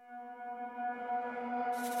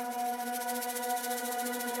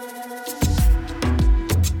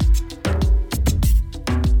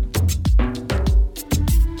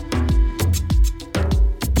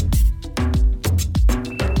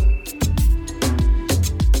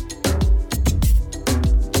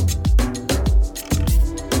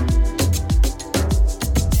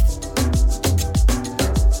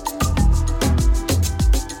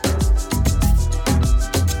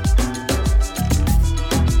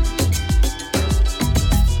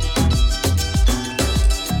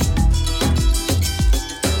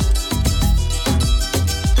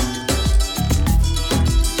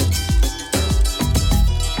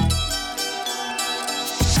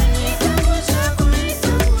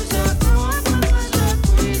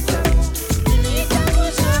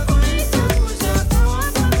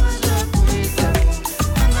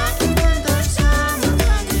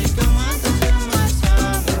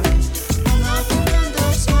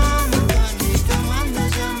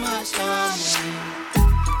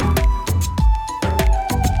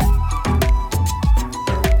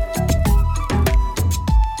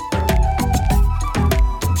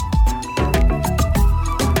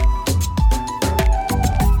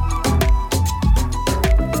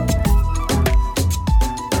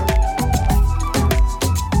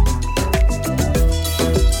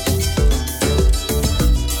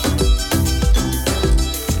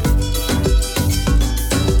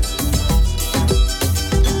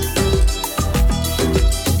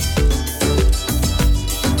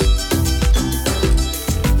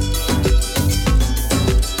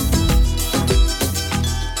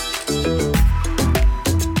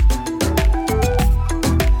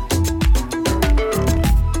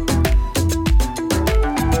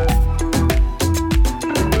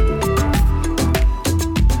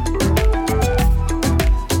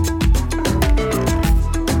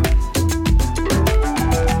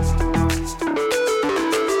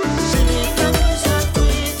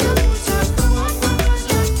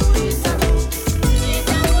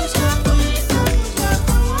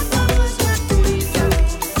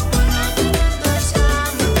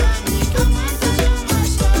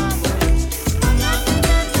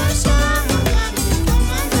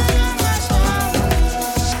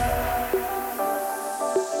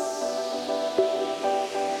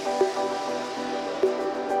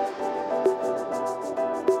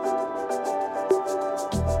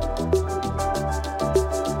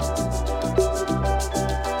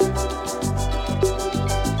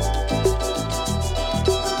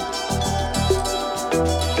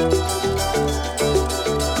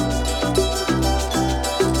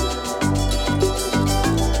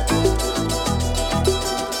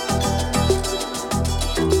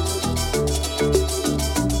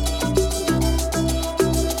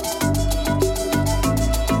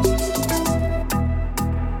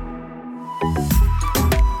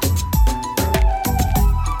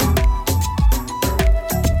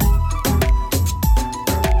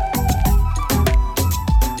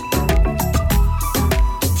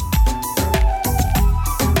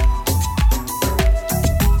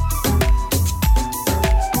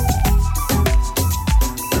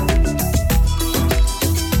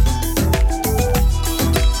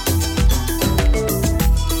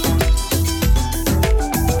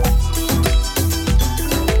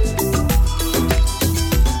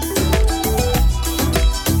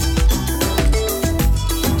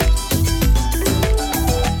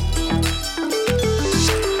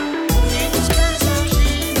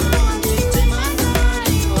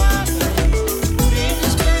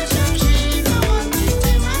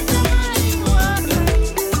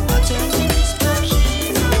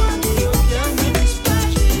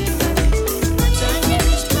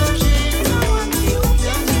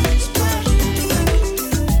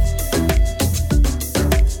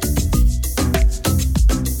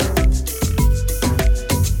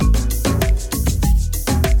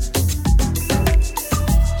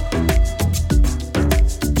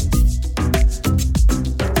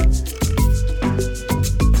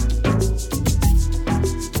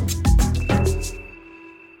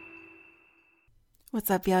 What's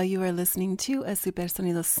up, y'all? You are listening to a Super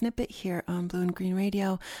Sonido snippet here on Blue and Green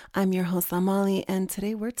Radio. I'm your host, Amali, and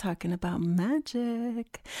today we're talking about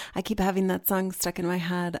magic. I keep having that song stuck in my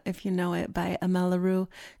head, if you know it, by Amel LaRue.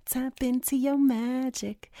 Tap into your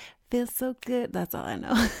magic. Feels so good. That's all I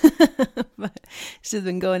know. But she's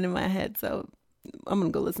been going in my head, so I'm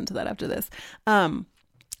going to go listen to that after this.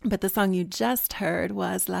 But the song you just heard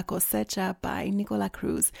was La Cosecha by Nicola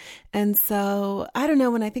Cruz. And so, I don't know,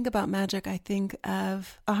 when I think about magic, I think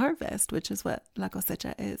of a harvest, which is what La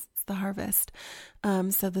Cosecha is. It's the harvest.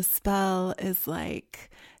 So the spell is like,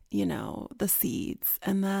 you know, the seeds.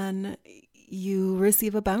 And then you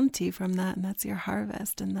receive a bounty from that, and that's your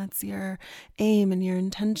harvest. And that's your aim and your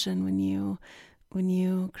intention when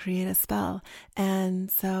you create a spell. And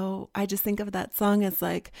so I just think of that song as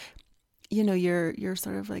like, you know, you're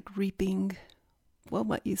sort of like reaping, well,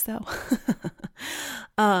 what you sow.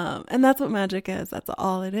 And that's what magic is. That's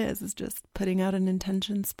all it is just putting out an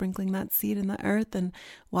intention, sprinkling that seed in the earth and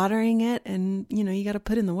watering it. And, you know, you got to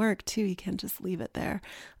put in the work too. You can't just leave it there.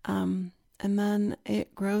 And then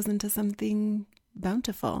it grows into something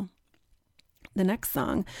bountiful. The next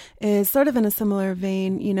song is sort of in a similar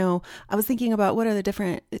vein. You know, I was thinking about what are the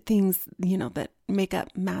different things, you know, that make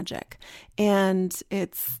up magic. And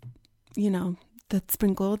it's, you know, the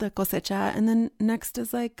sprinkle, the cosecha, and then next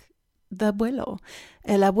is like the abuelo.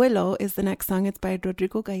 El Abuelo is the next song. It's by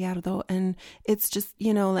Rodrigo Gallardo, and it's just,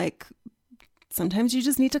 you know, like sometimes you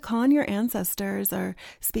just need to call on your ancestors or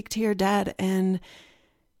speak to your dead, and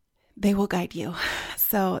they will guide you.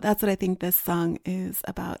 So that's what I think this song is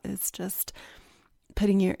about, is just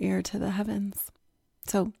putting your ear to the heavens.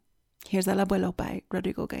 So here's El Abuelo by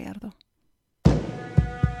Rodrigo Gallardo.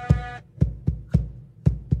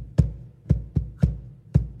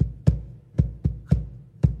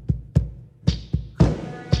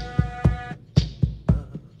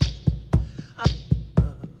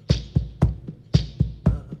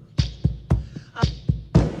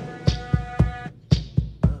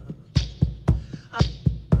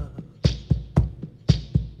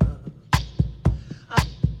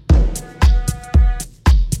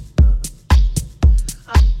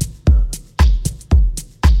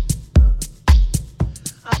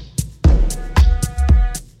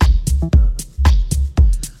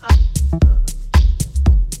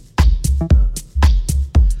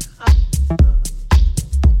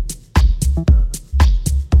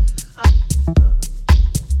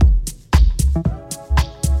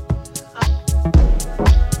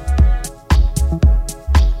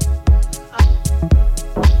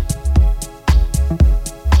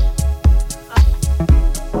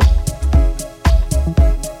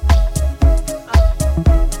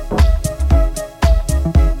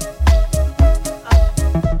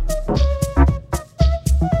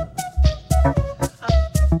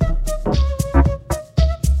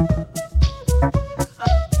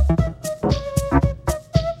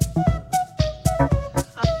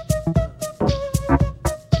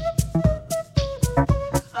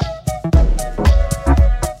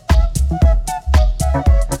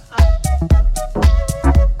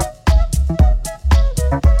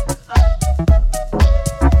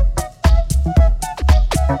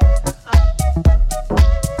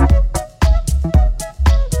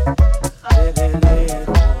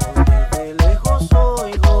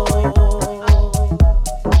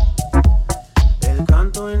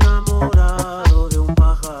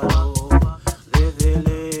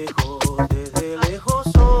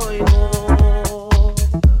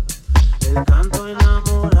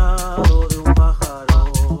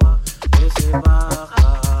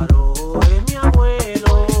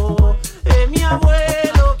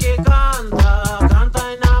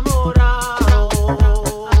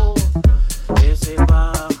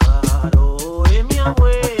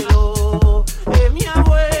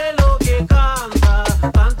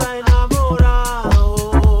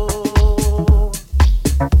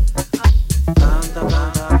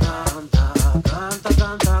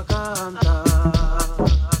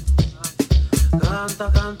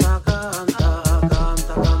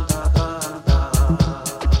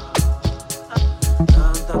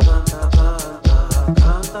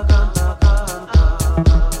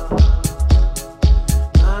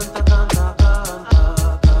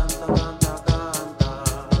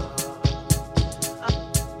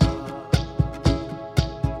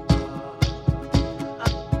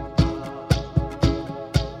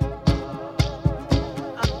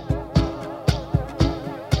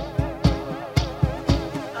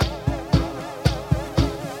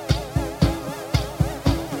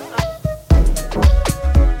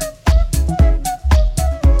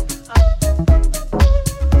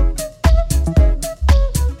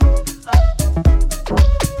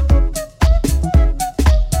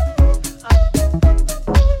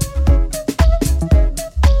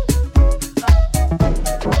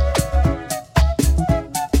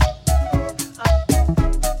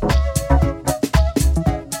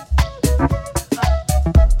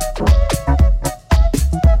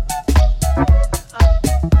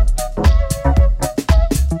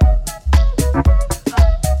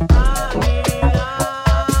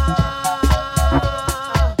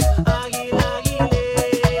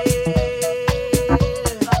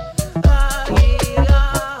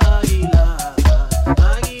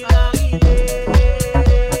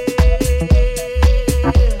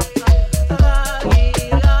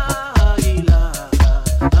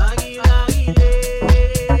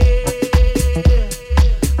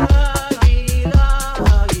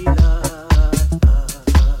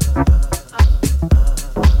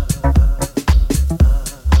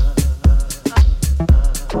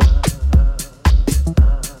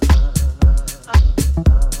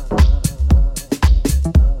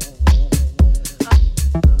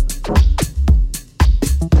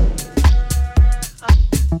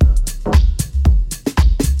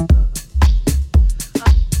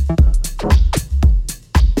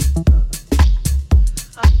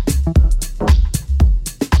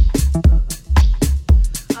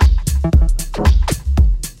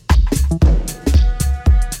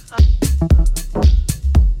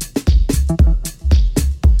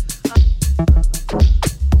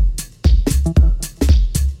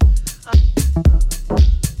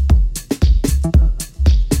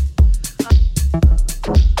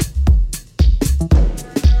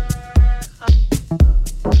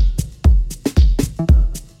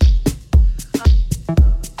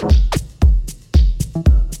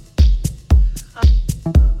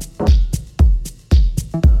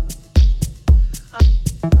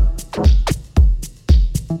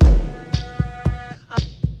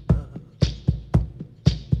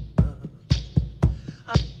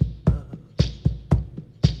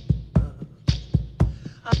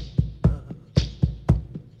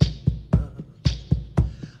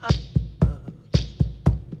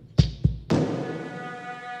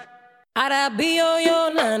 Arabio yo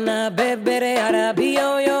nana bebere,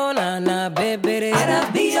 Arabio yo nana bebere,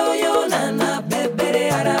 Arabio yo nana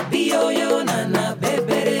bebere, Arabio yo nana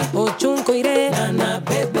bebere, Ochun koire nana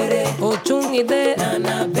bebere, Ochun ide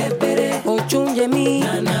nana bebere, Ochun yemi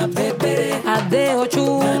nana bebere, Ade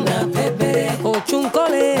ochun nana bebere, Ochun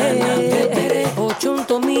kole nana bebere, Ochun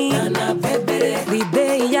tomi nana bebere,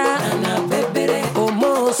 Ride ya nana bebere,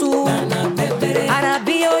 Omosu nana bebere,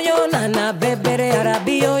 Arabio yo nana bebere,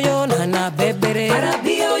 Arabio yo nana bebere,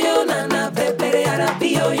 Arabio yo nana bebere,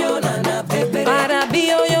 Arabio yo nana bebere,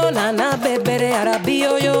 Arabio yo nana bebere,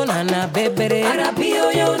 Arabio yo nana bebere,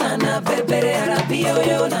 Arabio yo nana bebere, Arabio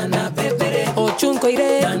yo nana bebere, Ochun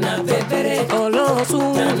koire nana bebere, Olosu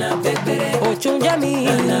nana bebere, Ochun yami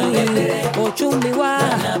nana bebere, Ochun miwa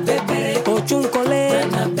nana bebere, Ochun kole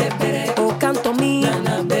nana bebere, O canto mi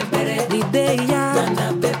nana bebere, Lideya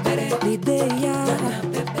nana bebere, Lideya nana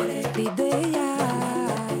bebere, Lideya.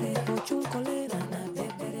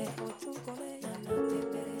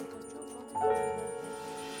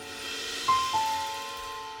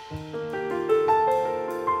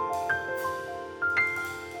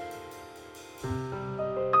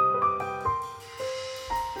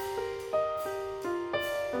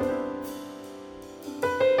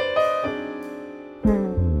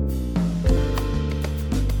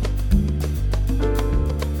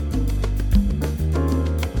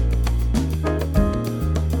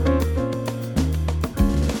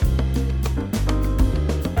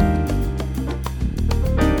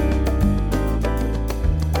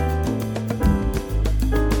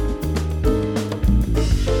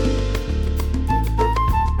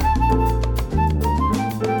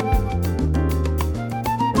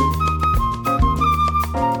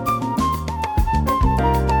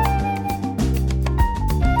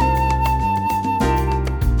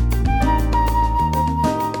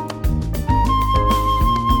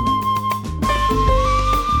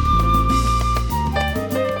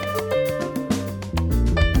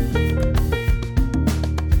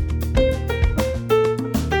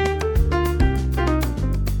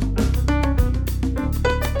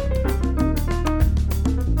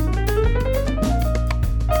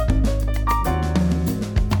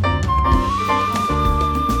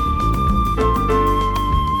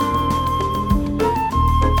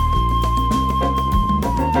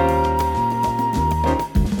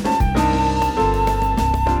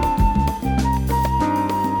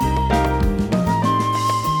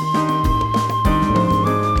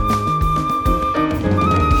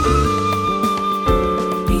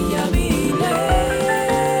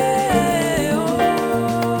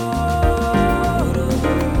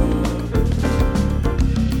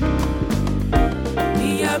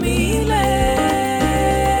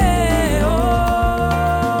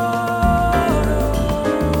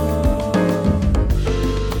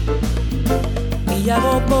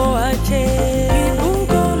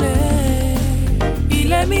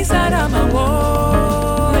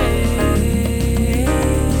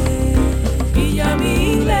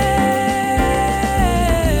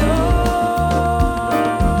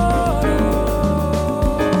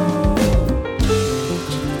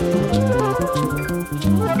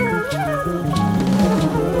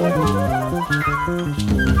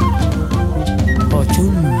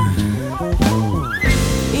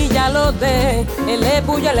 Ele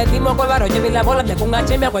bulla le dimos con varo, llevi la bola, me con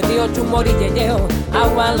H, me acuerdo chumori, yeyeo,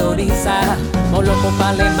 agua loriza, molo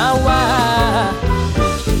copale maua,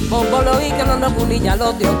 bobolo y que no nos punilla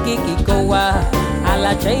los de Okikikoa, a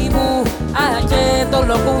la cheibu, a che, todo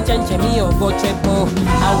lo cunchan mío, bochepo,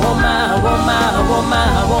 agoma, agoma, agoma,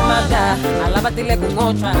 agoma, da, a la batile con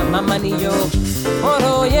ocha, mamá ni yo,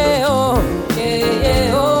 oro yeo,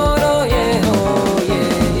 ye, oro yeo.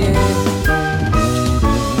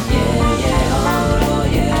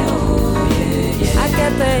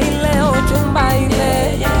 Ile ochun baile,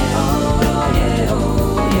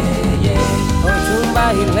 ochun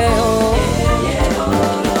baile,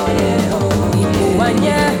 ipu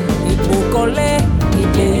wanya, ipu kole,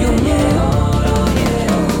 ipu yumu,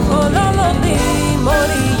 ololo di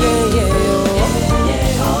mori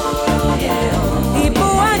ipu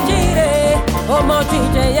ajire, omo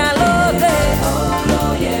chiche ya lode,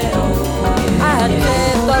 ache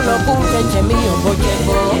tolo kunche chemio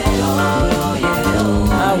bochebo.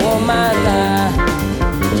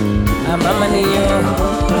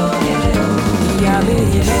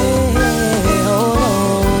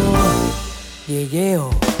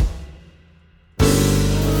 yeah.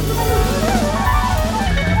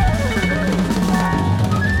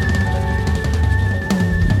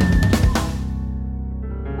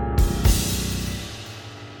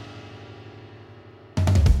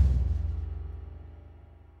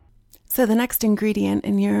 So the next ingredient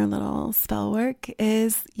in your little spell work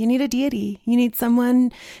is you need a deity. You need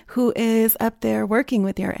someone who is up there working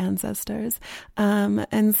with your ancestors,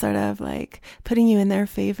 and sort of like putting you in their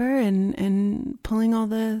favor and pulling all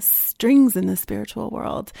the strings in the spiritual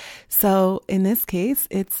world. So in this case,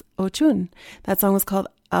 it's Ochun. That song was called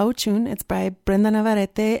Auchun. It's by Brenda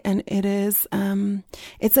Navarrete, and it is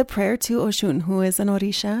it's a prayer to Oshun, who is an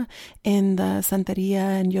Orisha in the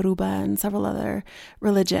Santeria and Yoruba and several other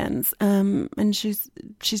religions. And she's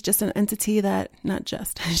just an entity that, not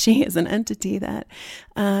just, she is an entity that,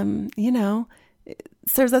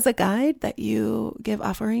 serves as a guide that you give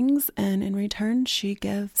offerings, and in return, she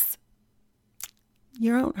gives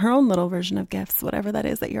her own little version of gifts, whatever that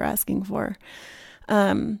is that you're asking for.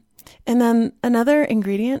 And then another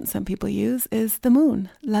ingredient some people use is the moon,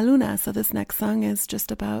 La Luna. So this next song is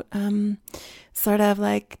just about sort of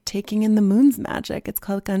like taking in the moon's magic. It's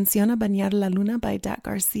called Canción a Bañar la Luna by Dat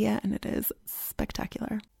Garcia, and it is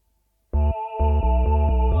spectacular.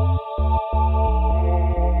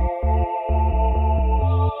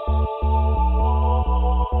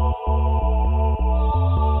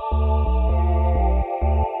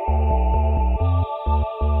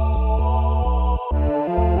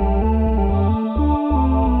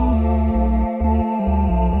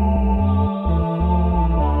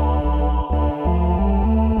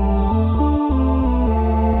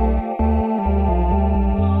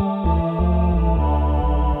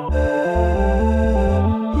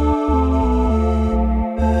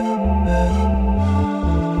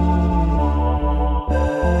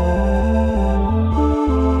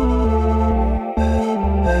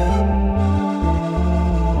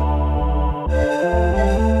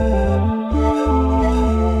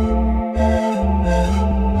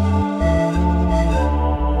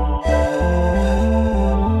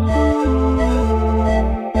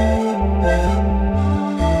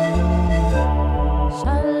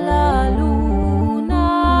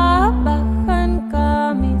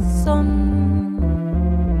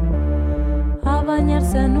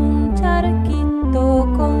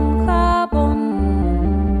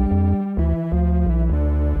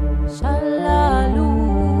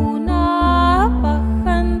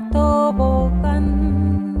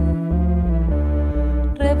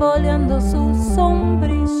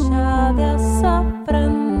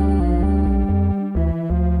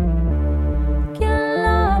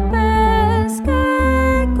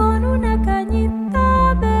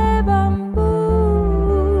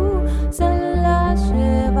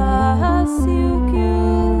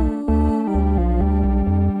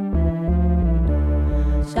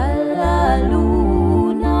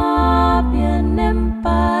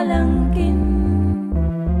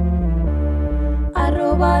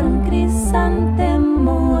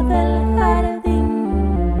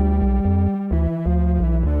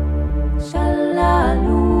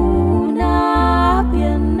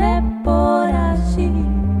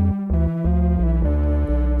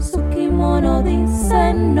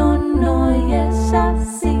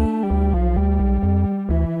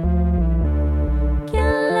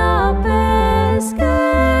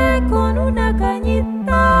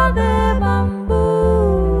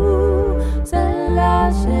 Se la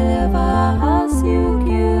lleva a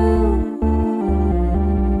Siukiu.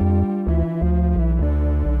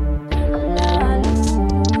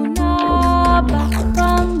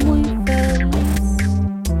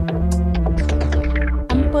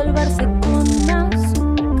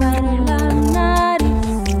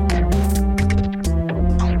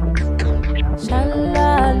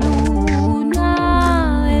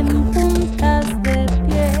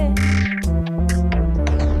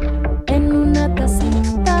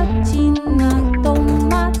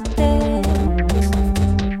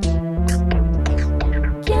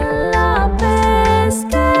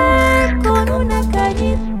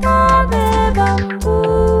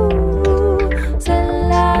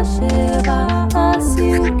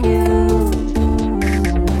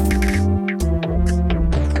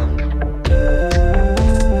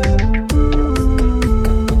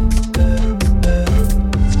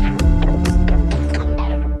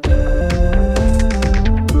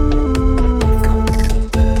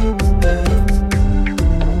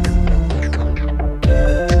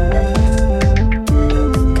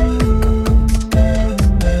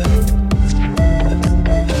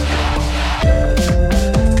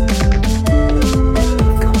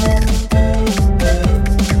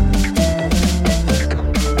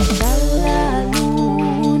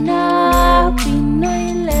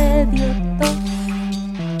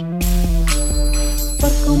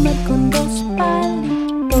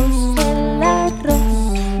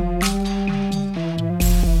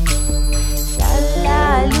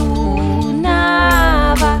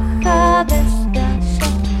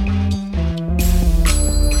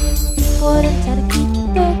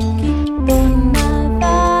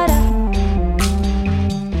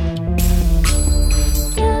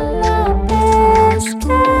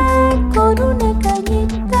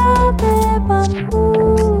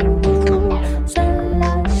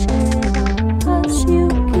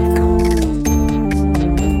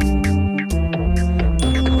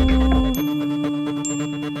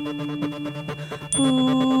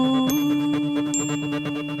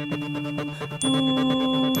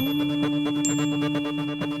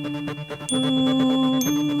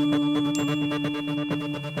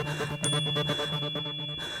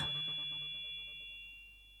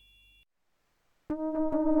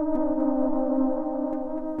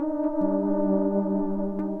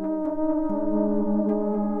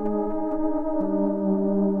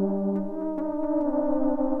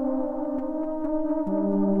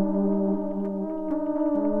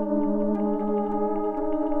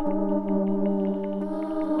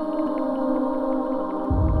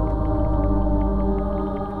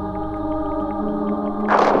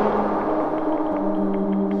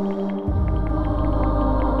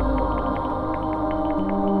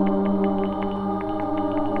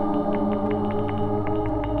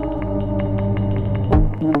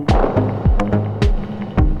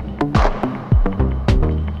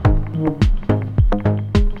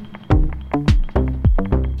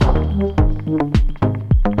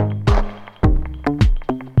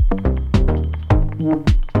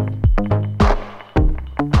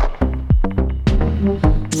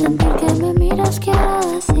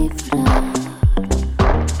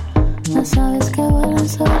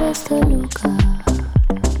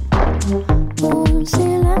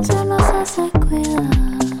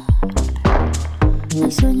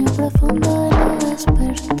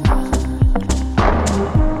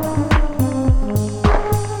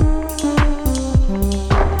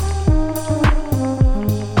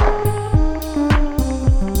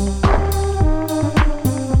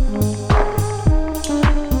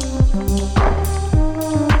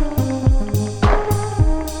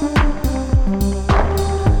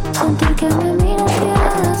 que me miras quiero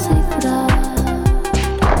descifrar.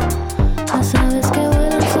 Las aves que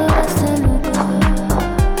vuelan sobre este lugar.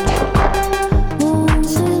 Un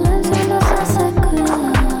silencio nos hace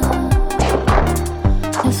cuidar.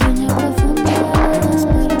 El sueño profundo vuelve a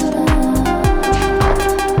despertar.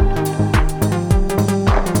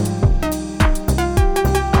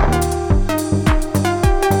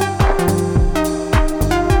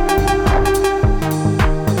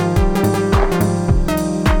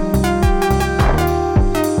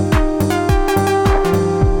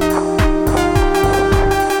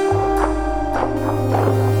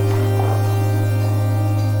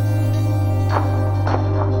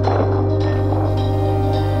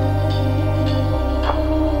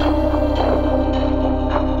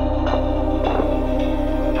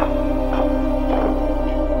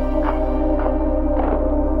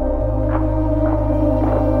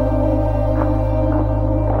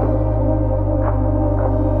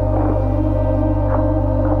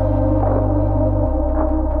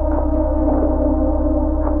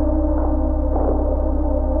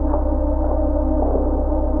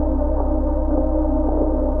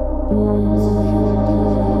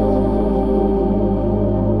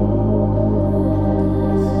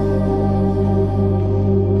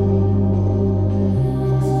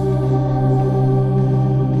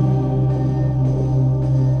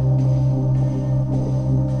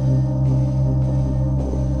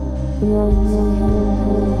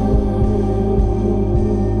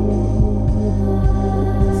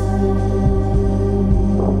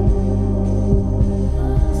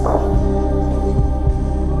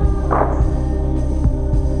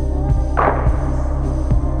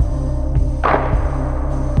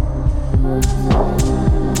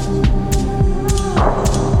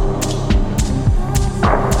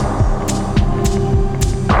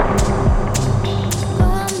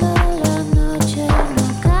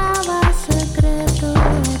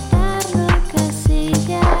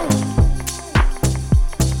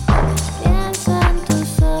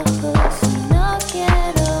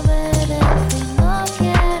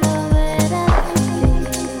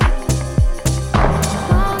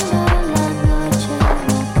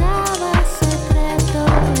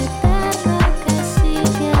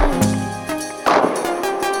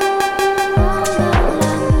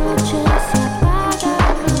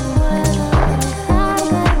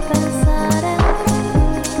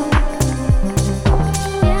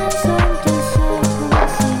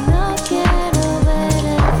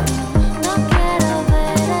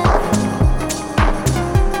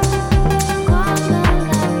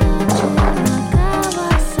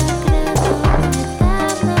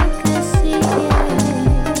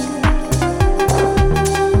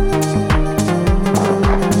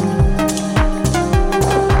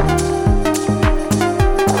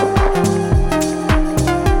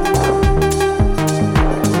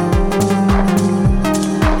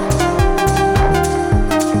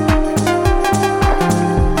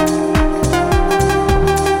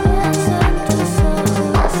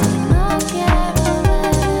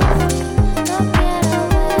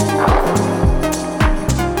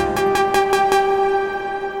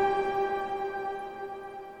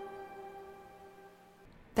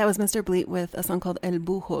 That was Mr. Bleat with a song called El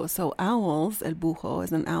Bujo. So owls, El Bujo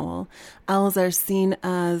is an owl. Owls are seen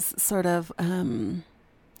as sort of,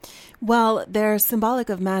 well, they're symbolic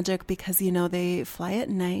of magic because, you know, they fly at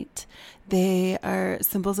night. They are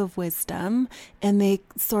symbols of wisdom, and they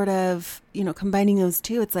sort of, you know, combining those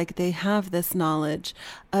two, it's like they have this knowledge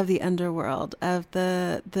of the underworld, of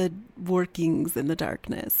the workings in the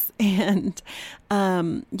darkness. And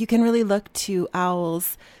you can really look to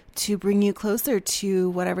owls to bring you closer to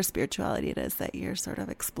whatever spirituality it is that you're sort of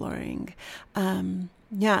exploring.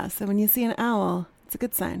 Yeah, so when you see an owl, it's a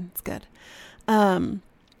good sign. It's good. And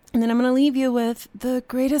then I'm going to leave you with the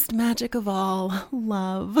greatest magic of all,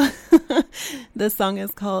 love. This song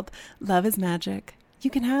is called Love is Magic. You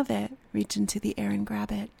can have it. Reach into the air and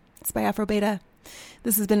grab it. It's by Afro Beta.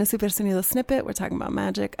 This has been a Super Sonido Snippet. We're talking about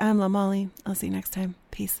magic. I'm La Molly. I'll see you next time.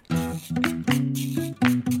 Peace.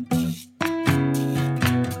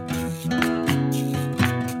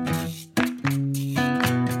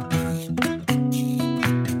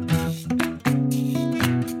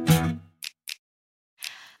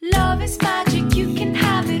 Love is magic, you can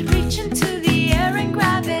have it. Reach into the air and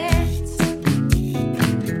grab it.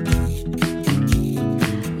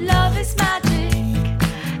 Love is magic,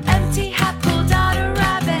 empty hat pulled out a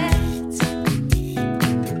rabbit.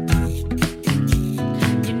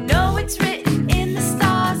 You know it's written in the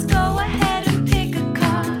stars, go ahead and pick a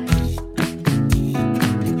card.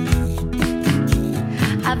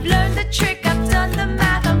 I've learned the trick, I've done the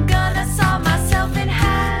math, I'm gonna saw myself in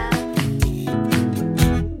half.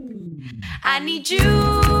 need you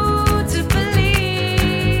to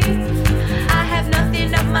believe I have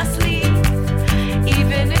nothing up my sleeve.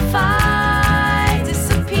 Even if I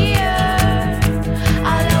disappear,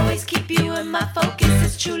 I'll always keep you in my focus.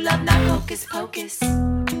 It's true love, not hocus pocus.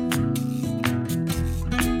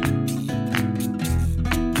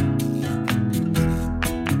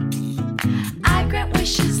 I grant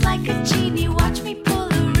wishes like a genie. Watch me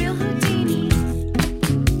pull a real Houdini.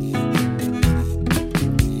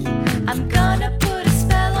 I'm gonna put a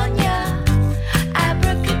spell on ya,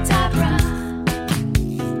 abracadabra.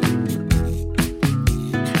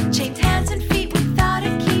 Chained hands and feet without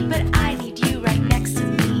a key, but I need you right next to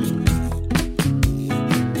me.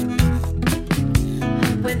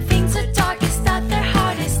 When things are darkest at their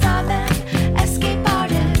hardest, I'm an escape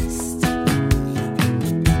artist.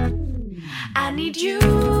 I need you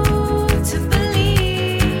to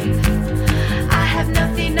believe I have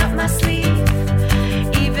nothing up my sleeve.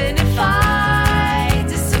 Even if I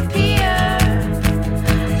disappear,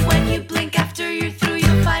 when you blink after you're through,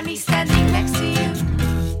 you'll find me standing next to you.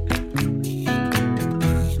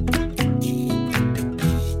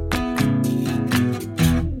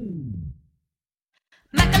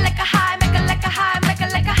 Mecca like a high, mecca like a high, mecca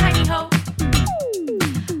like a hiney ho.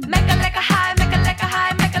 Mecca like a high, mecca like a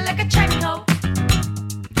high, mecca like a chimey ho.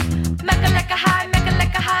 Mecca like a high, mecca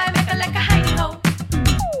like a high, mecca like a hiney ho.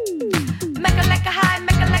 Mecca like a high,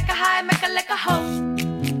 mecca like a high, mecca like a ho.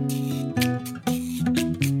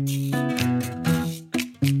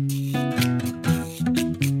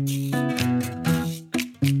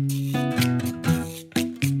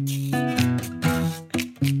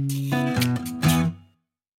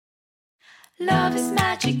 Love is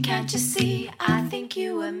magic, can't you see? I think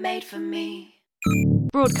you were made for me.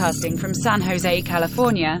 Broadcasting from San Jose,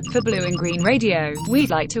 California, for Blue and Green Radio,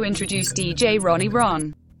 we'd like to introduce DJ Ronnie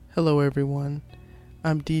Ron. Hello everyone,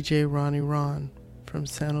 I'm DJ Ronnie Ron from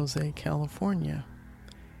San Jose, California.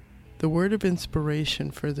 The word of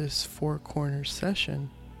inspiration for this Four Corners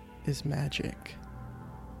session is magic.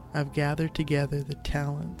 I've gathered together the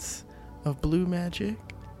talents of Blue Magic,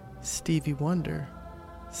 Stevie Wonder,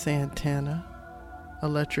 Santana,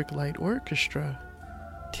 Electric Light Orchestra,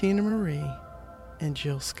 Tina Marie, and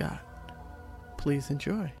Jill Scott. Please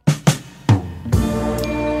enjoy.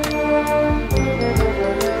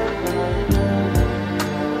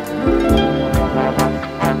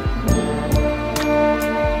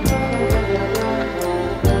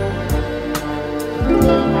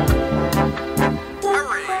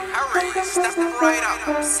 Hurry, step right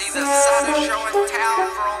up. See the sun show in town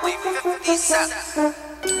for only 50 cents.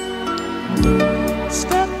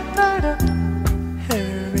 Step right up,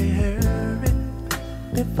 hurry, hurry,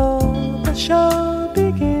 before the show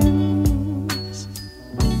begins.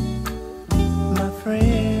 My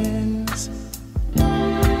friends,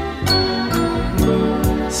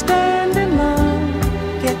 stand in line,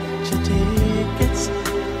 get your tickets.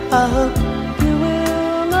 I hope you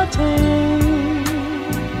will attain.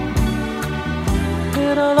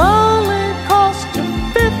 It'll only cost you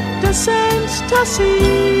 50 cents to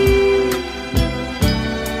see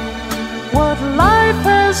what life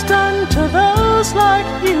has done to those like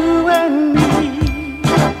you and me.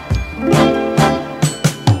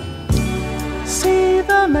 See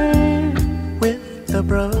the man with the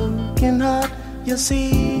broken heart, you'll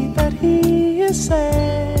see that he is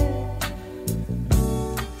sad.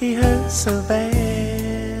 He hurts so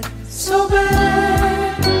bad, so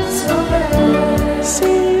bad, so bad.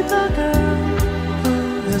 See the girl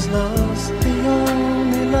who has lost the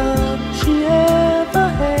only love she ever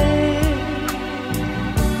had.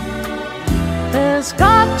 There's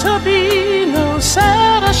got to be no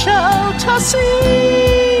sadder show to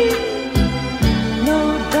see.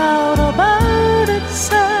 No doubt about it,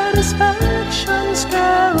 satisfaction's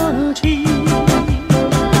guaranteed.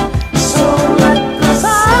 So let the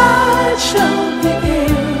sideshow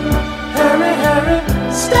begin. Hurry, hurry,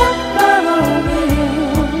 step right on in.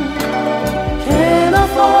 Can't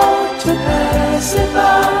afford to pass it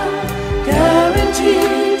by.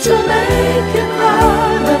 Guaranteed to make you cry.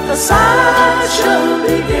 Let the sideshow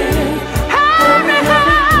begin. Hurry,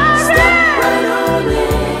 hurry, step right on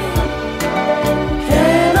in.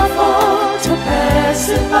 Can't afford to pass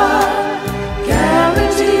it by.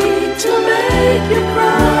 Guaranteed to make you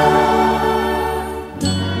cry.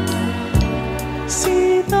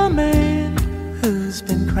 See the man who's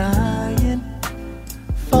been crying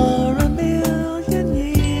for a million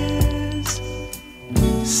years.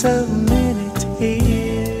 So many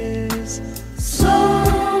tears, so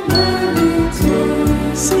many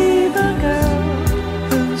tears. See the girl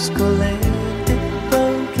who's collected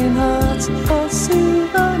broken hearts for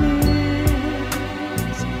souvenirs.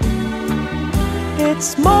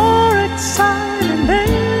 It's more exciting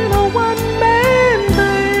than a one-man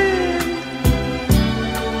band.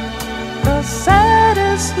 The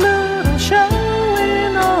saddest little show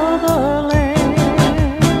in all the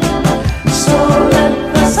land. So let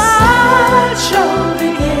the sideshow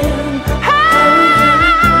begin. Hurry,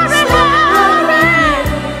 hurry.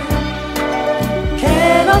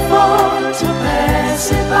 Can't afford to pass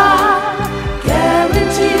it by.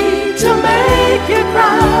 Guaranteed to make you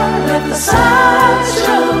cry. Let the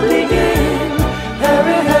sideshow begin.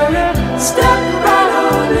 Hurry, hurry, step right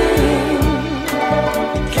on in.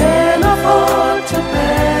 Can't afford to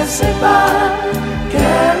pass it by.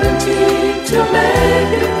 Guaranteed to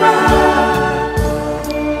make you cry.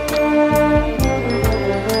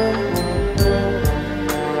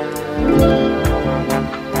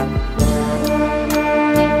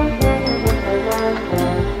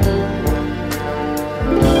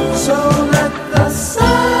 So let the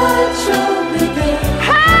sideshow begin.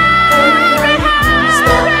 Hurry, hurry,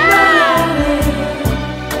 step right in.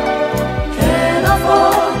 Can't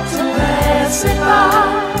afford to pass it by.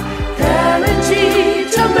 Guaranteed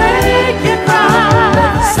to make you cry.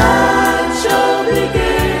 Let the sideshow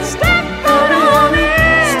begin. Step right on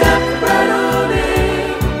in. Step right on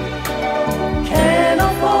in. Can't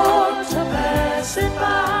afford to pass it by.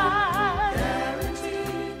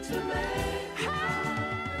 Guaranteed to make you cry.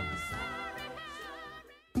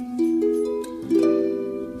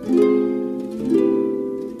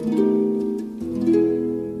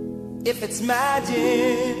 If it's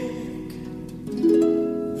magic,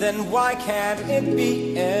 then why can't it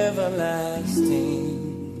be everlasting?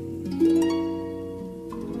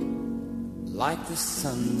 Like the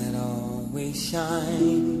sun that always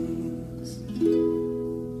shines,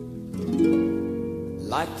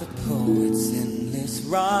 like the poet's endless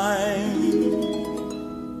rhyme,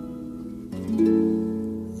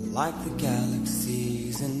 like the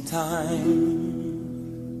galaxies in time.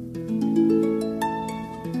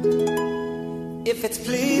 If it's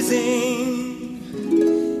pleasing,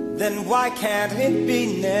 then why can't it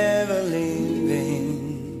be never leaving?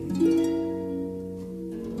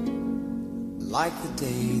 Like the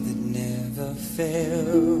day that never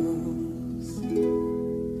fails,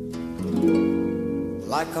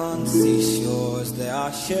 like on seashores there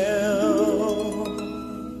are shells,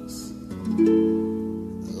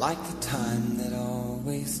 like the time that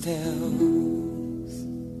always tells.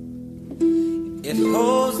 It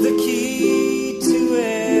holds the key to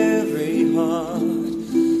every heart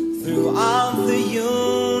throughout the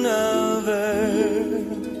universe.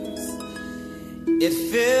 It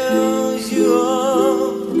fills you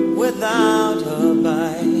up without a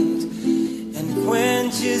bite and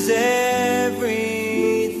quenches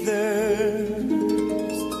every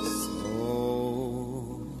thirst. So,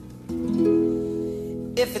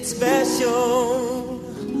 if it's special,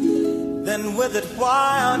 then with it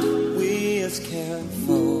why aren't we as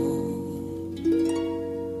careful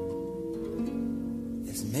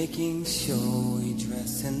as making sure we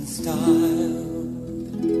dress in style,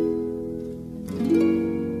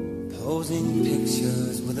 posing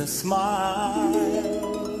pictures with a smile,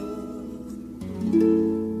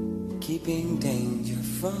 keeping danger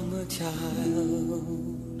from a child.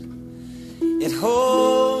 It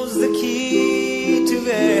holds the key to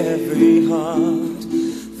every heart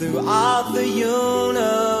throughout the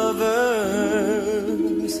universe.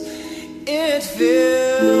 It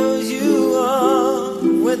fills you up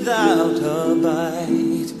without a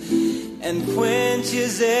bite and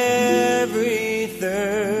quenches every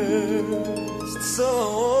thirst. So,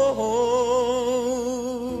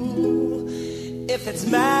 if it's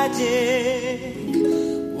magic,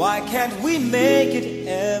 why can't we make it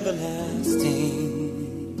everlasting?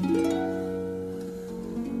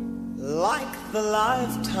 Like the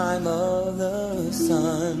lifetime of the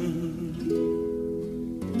sun,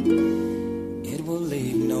 it will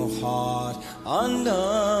leave no heart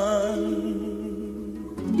undone,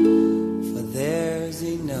 for there's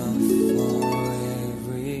enough for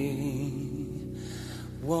everyone.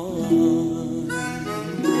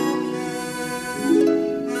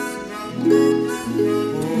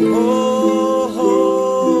 Oh, oh, oh,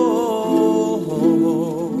 oh,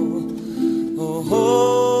 oh, oh.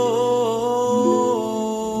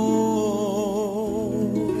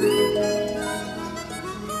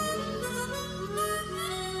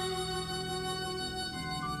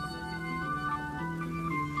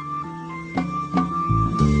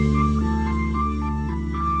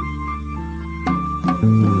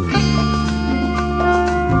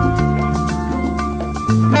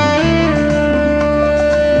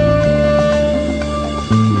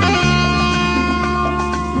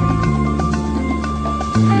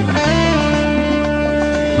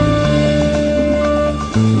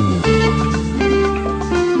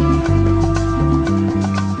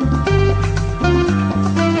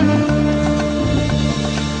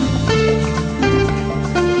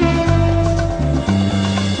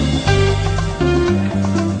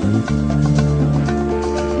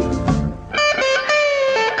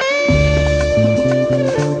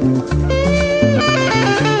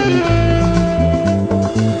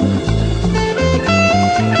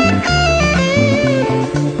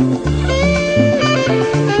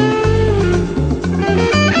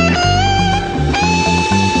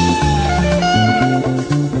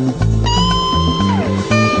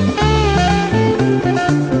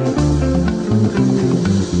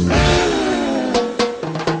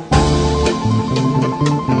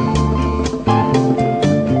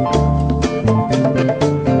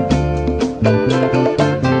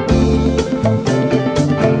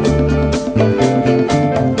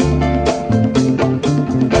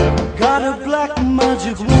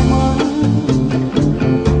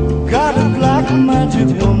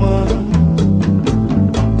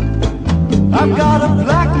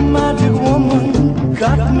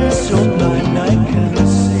 got me so blind I can't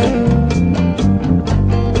see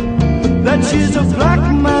that she's a black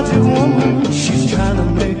magic woman. She's trying to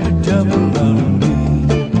make a devil out of me.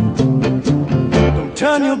 Don't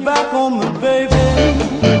turn your back on me, baby.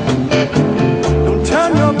 Don't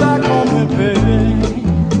turn your back on me, baby.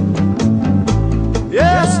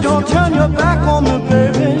 Yes, don't turn your back on me,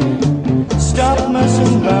 baby. Stop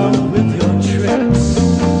messing around with your tricks.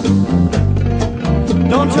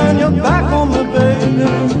 Don't turn your back on me, baby.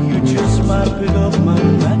 You just might pick up my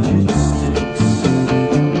magic sticks.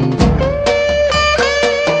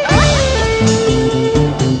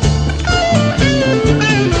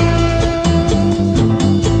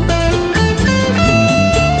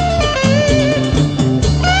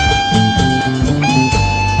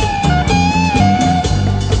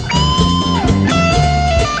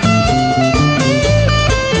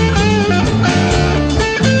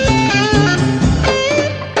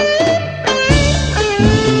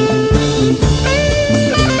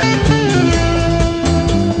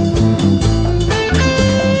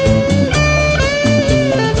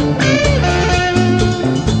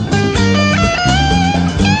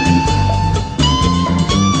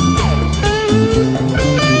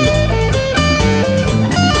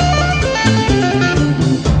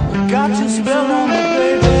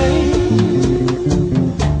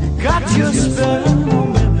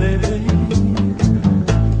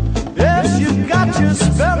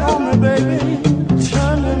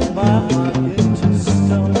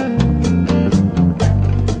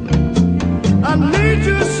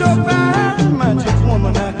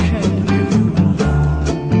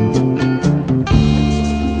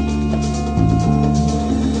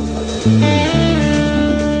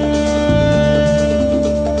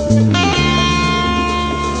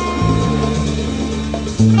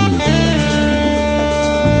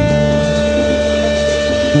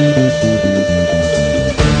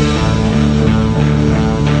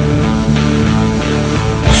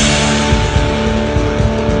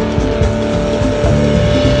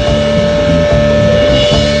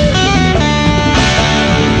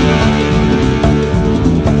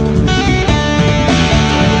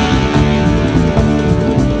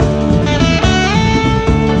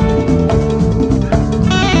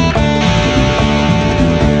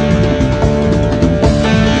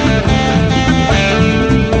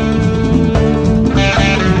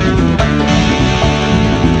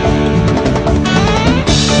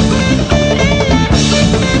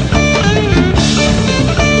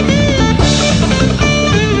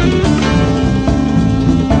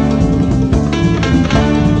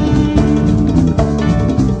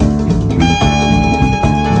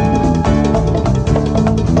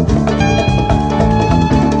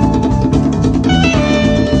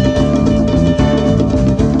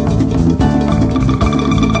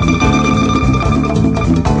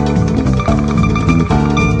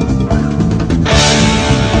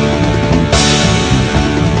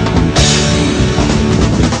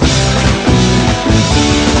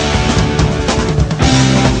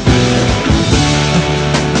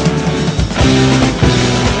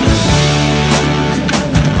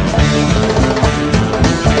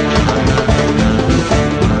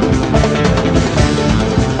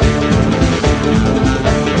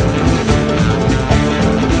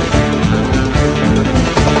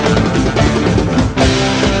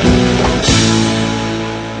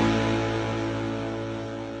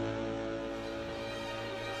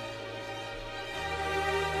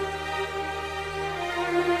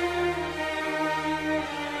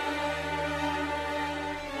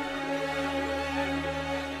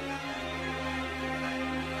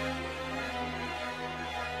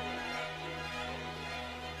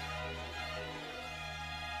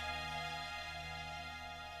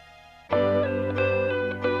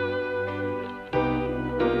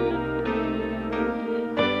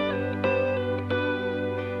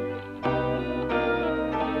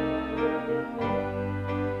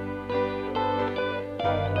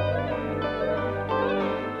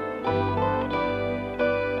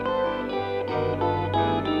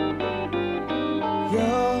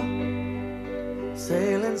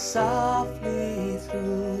 Softly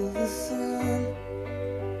through the sun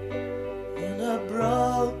in a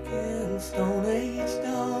broken Stone Age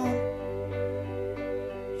dawn.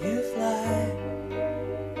 You fly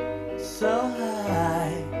so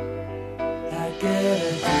high, I get a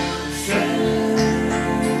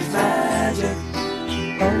strange magic.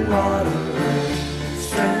 Oh, what a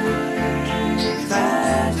strange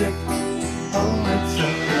magic. Oh, it's a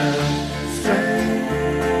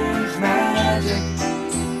strange magic. Strange magic.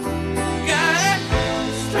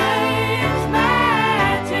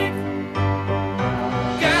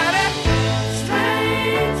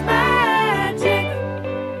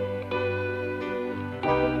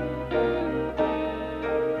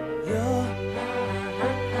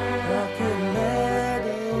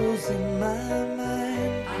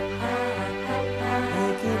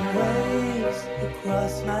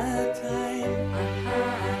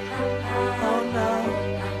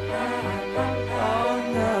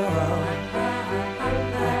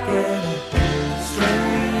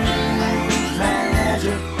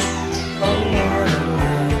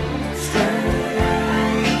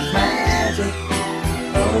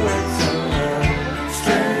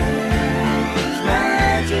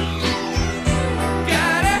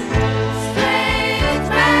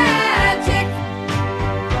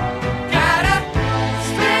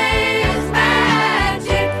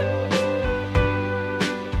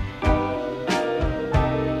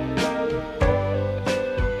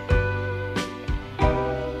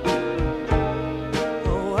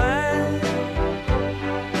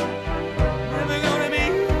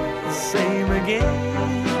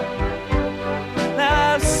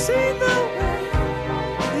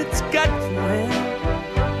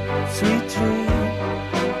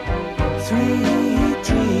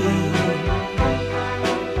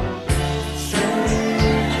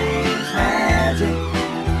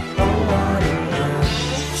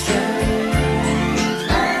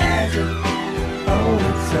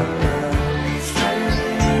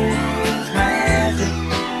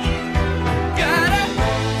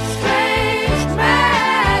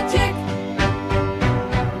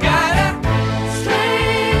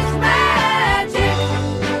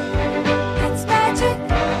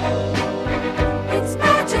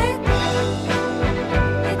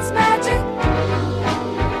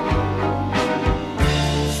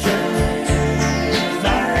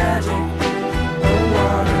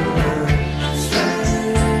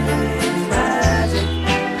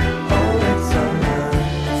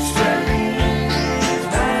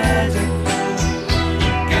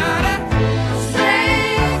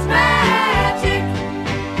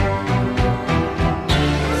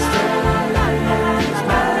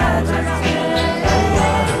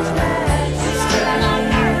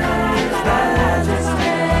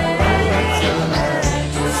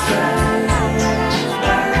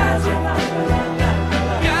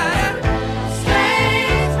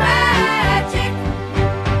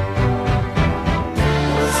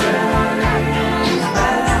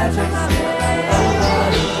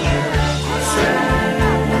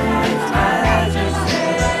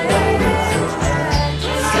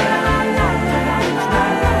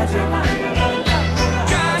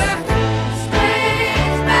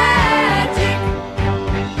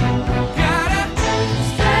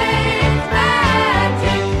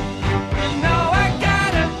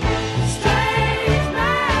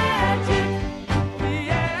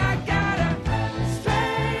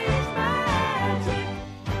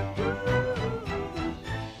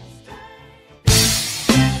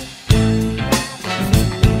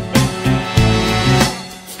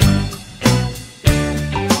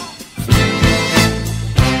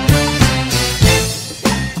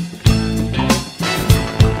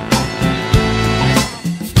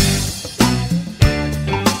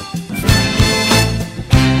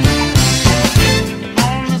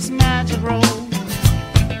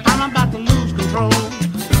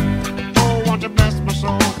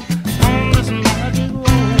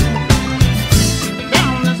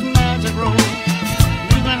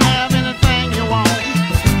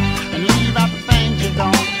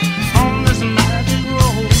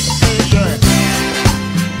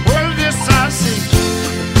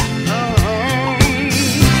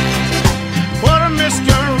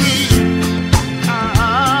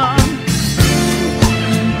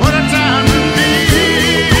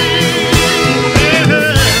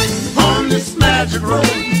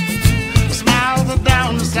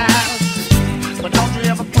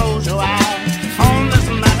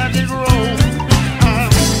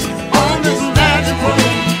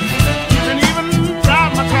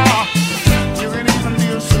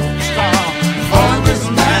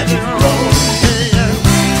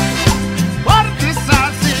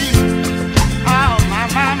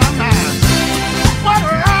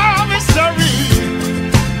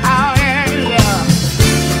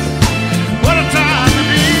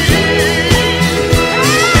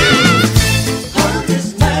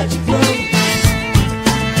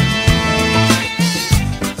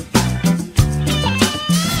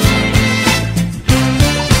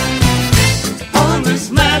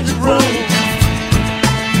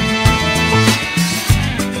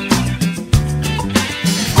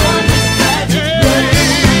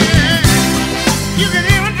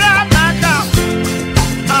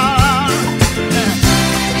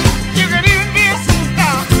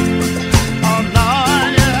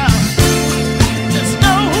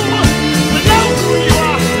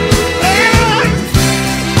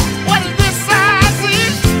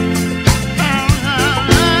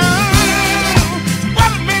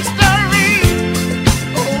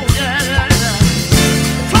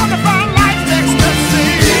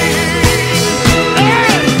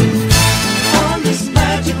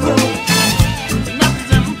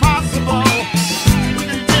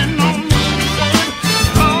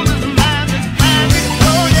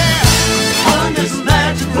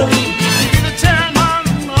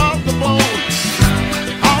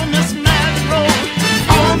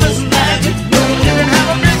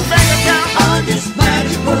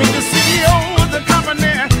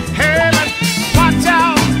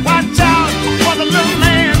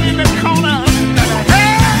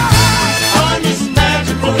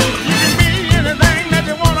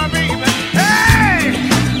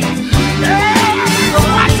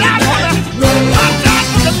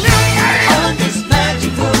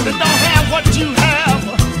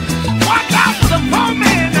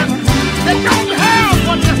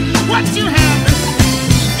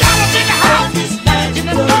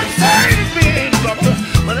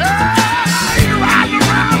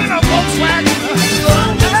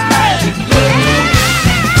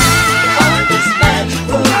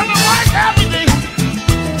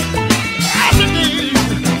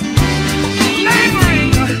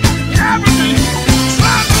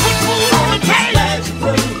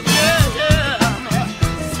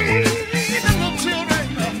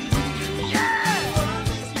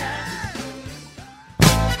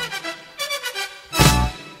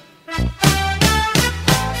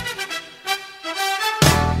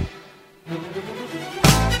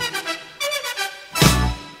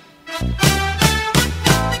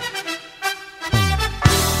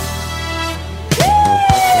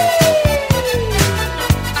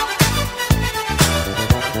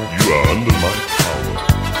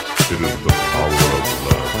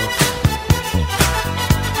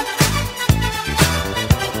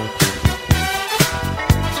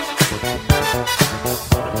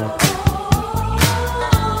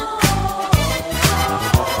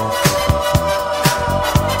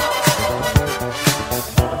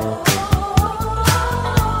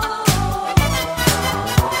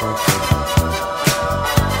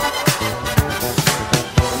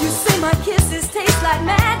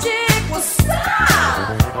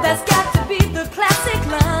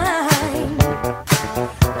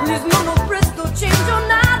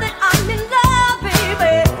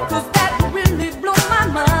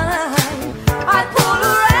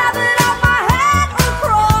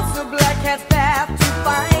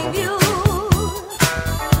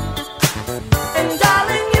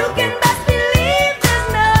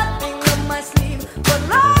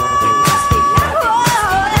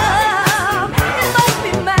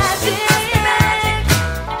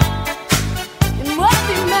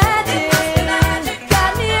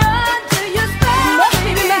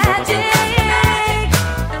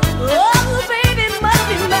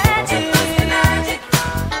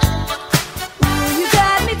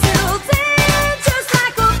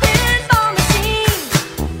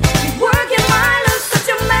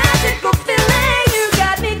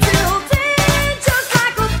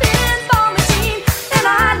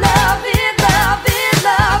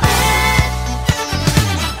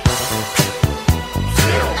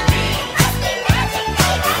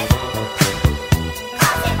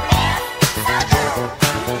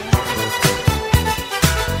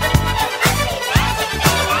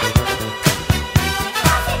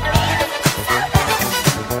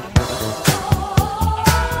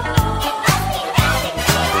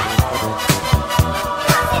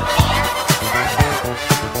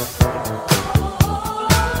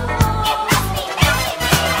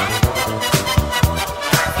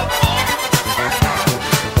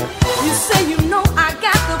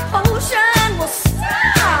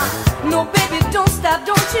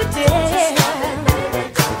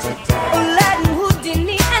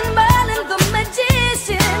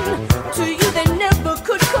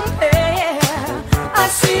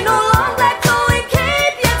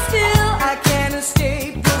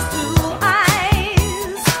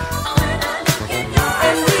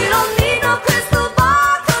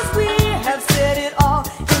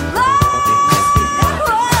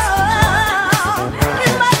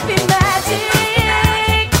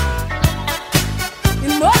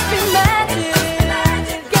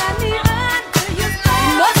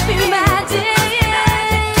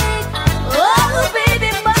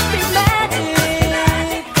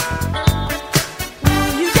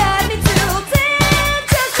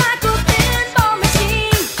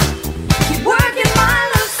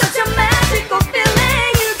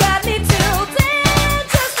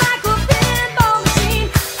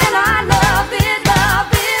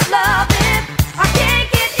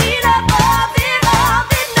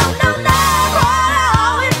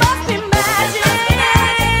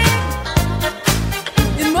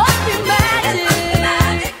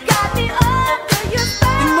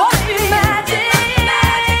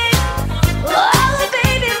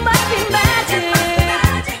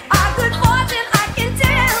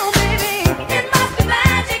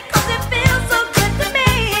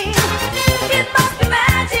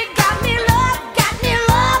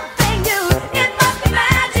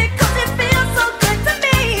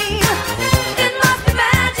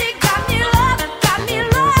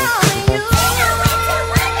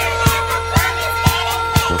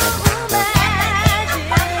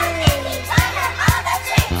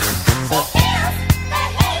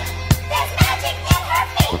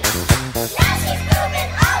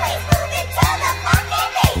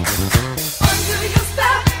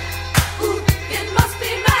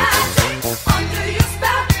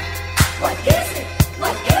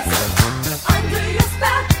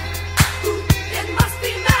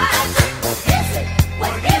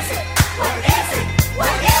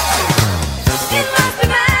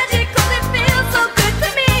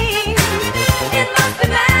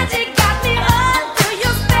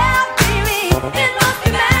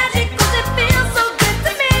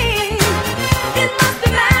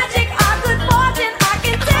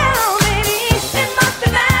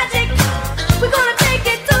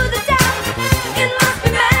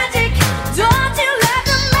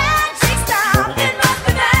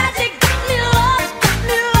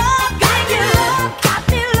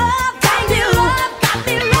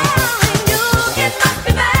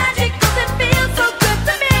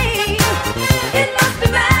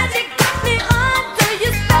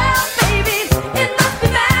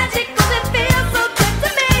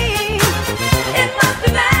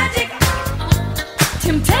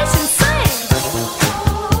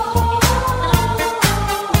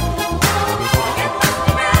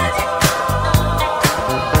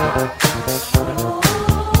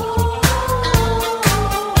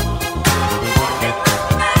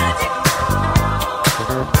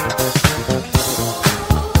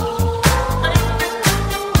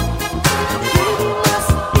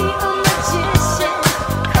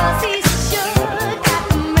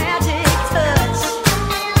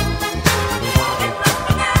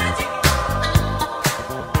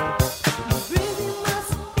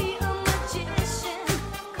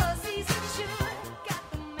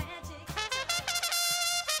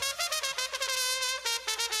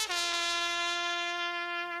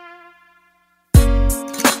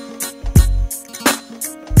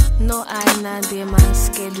 nadie más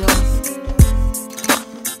que yo.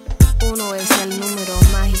 Uno es el número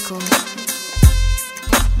mágico.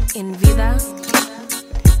 En vida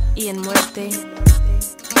y en muerte,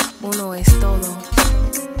 uno es todo.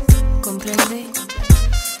 ¿Comprende?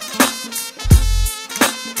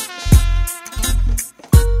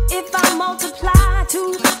 If I multiply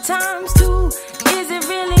 2 times 2, is it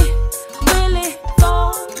really, really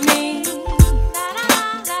for me?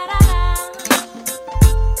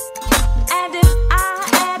 And if I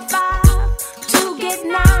add 5 to get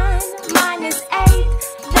 9 minus 8,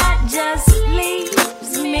 that just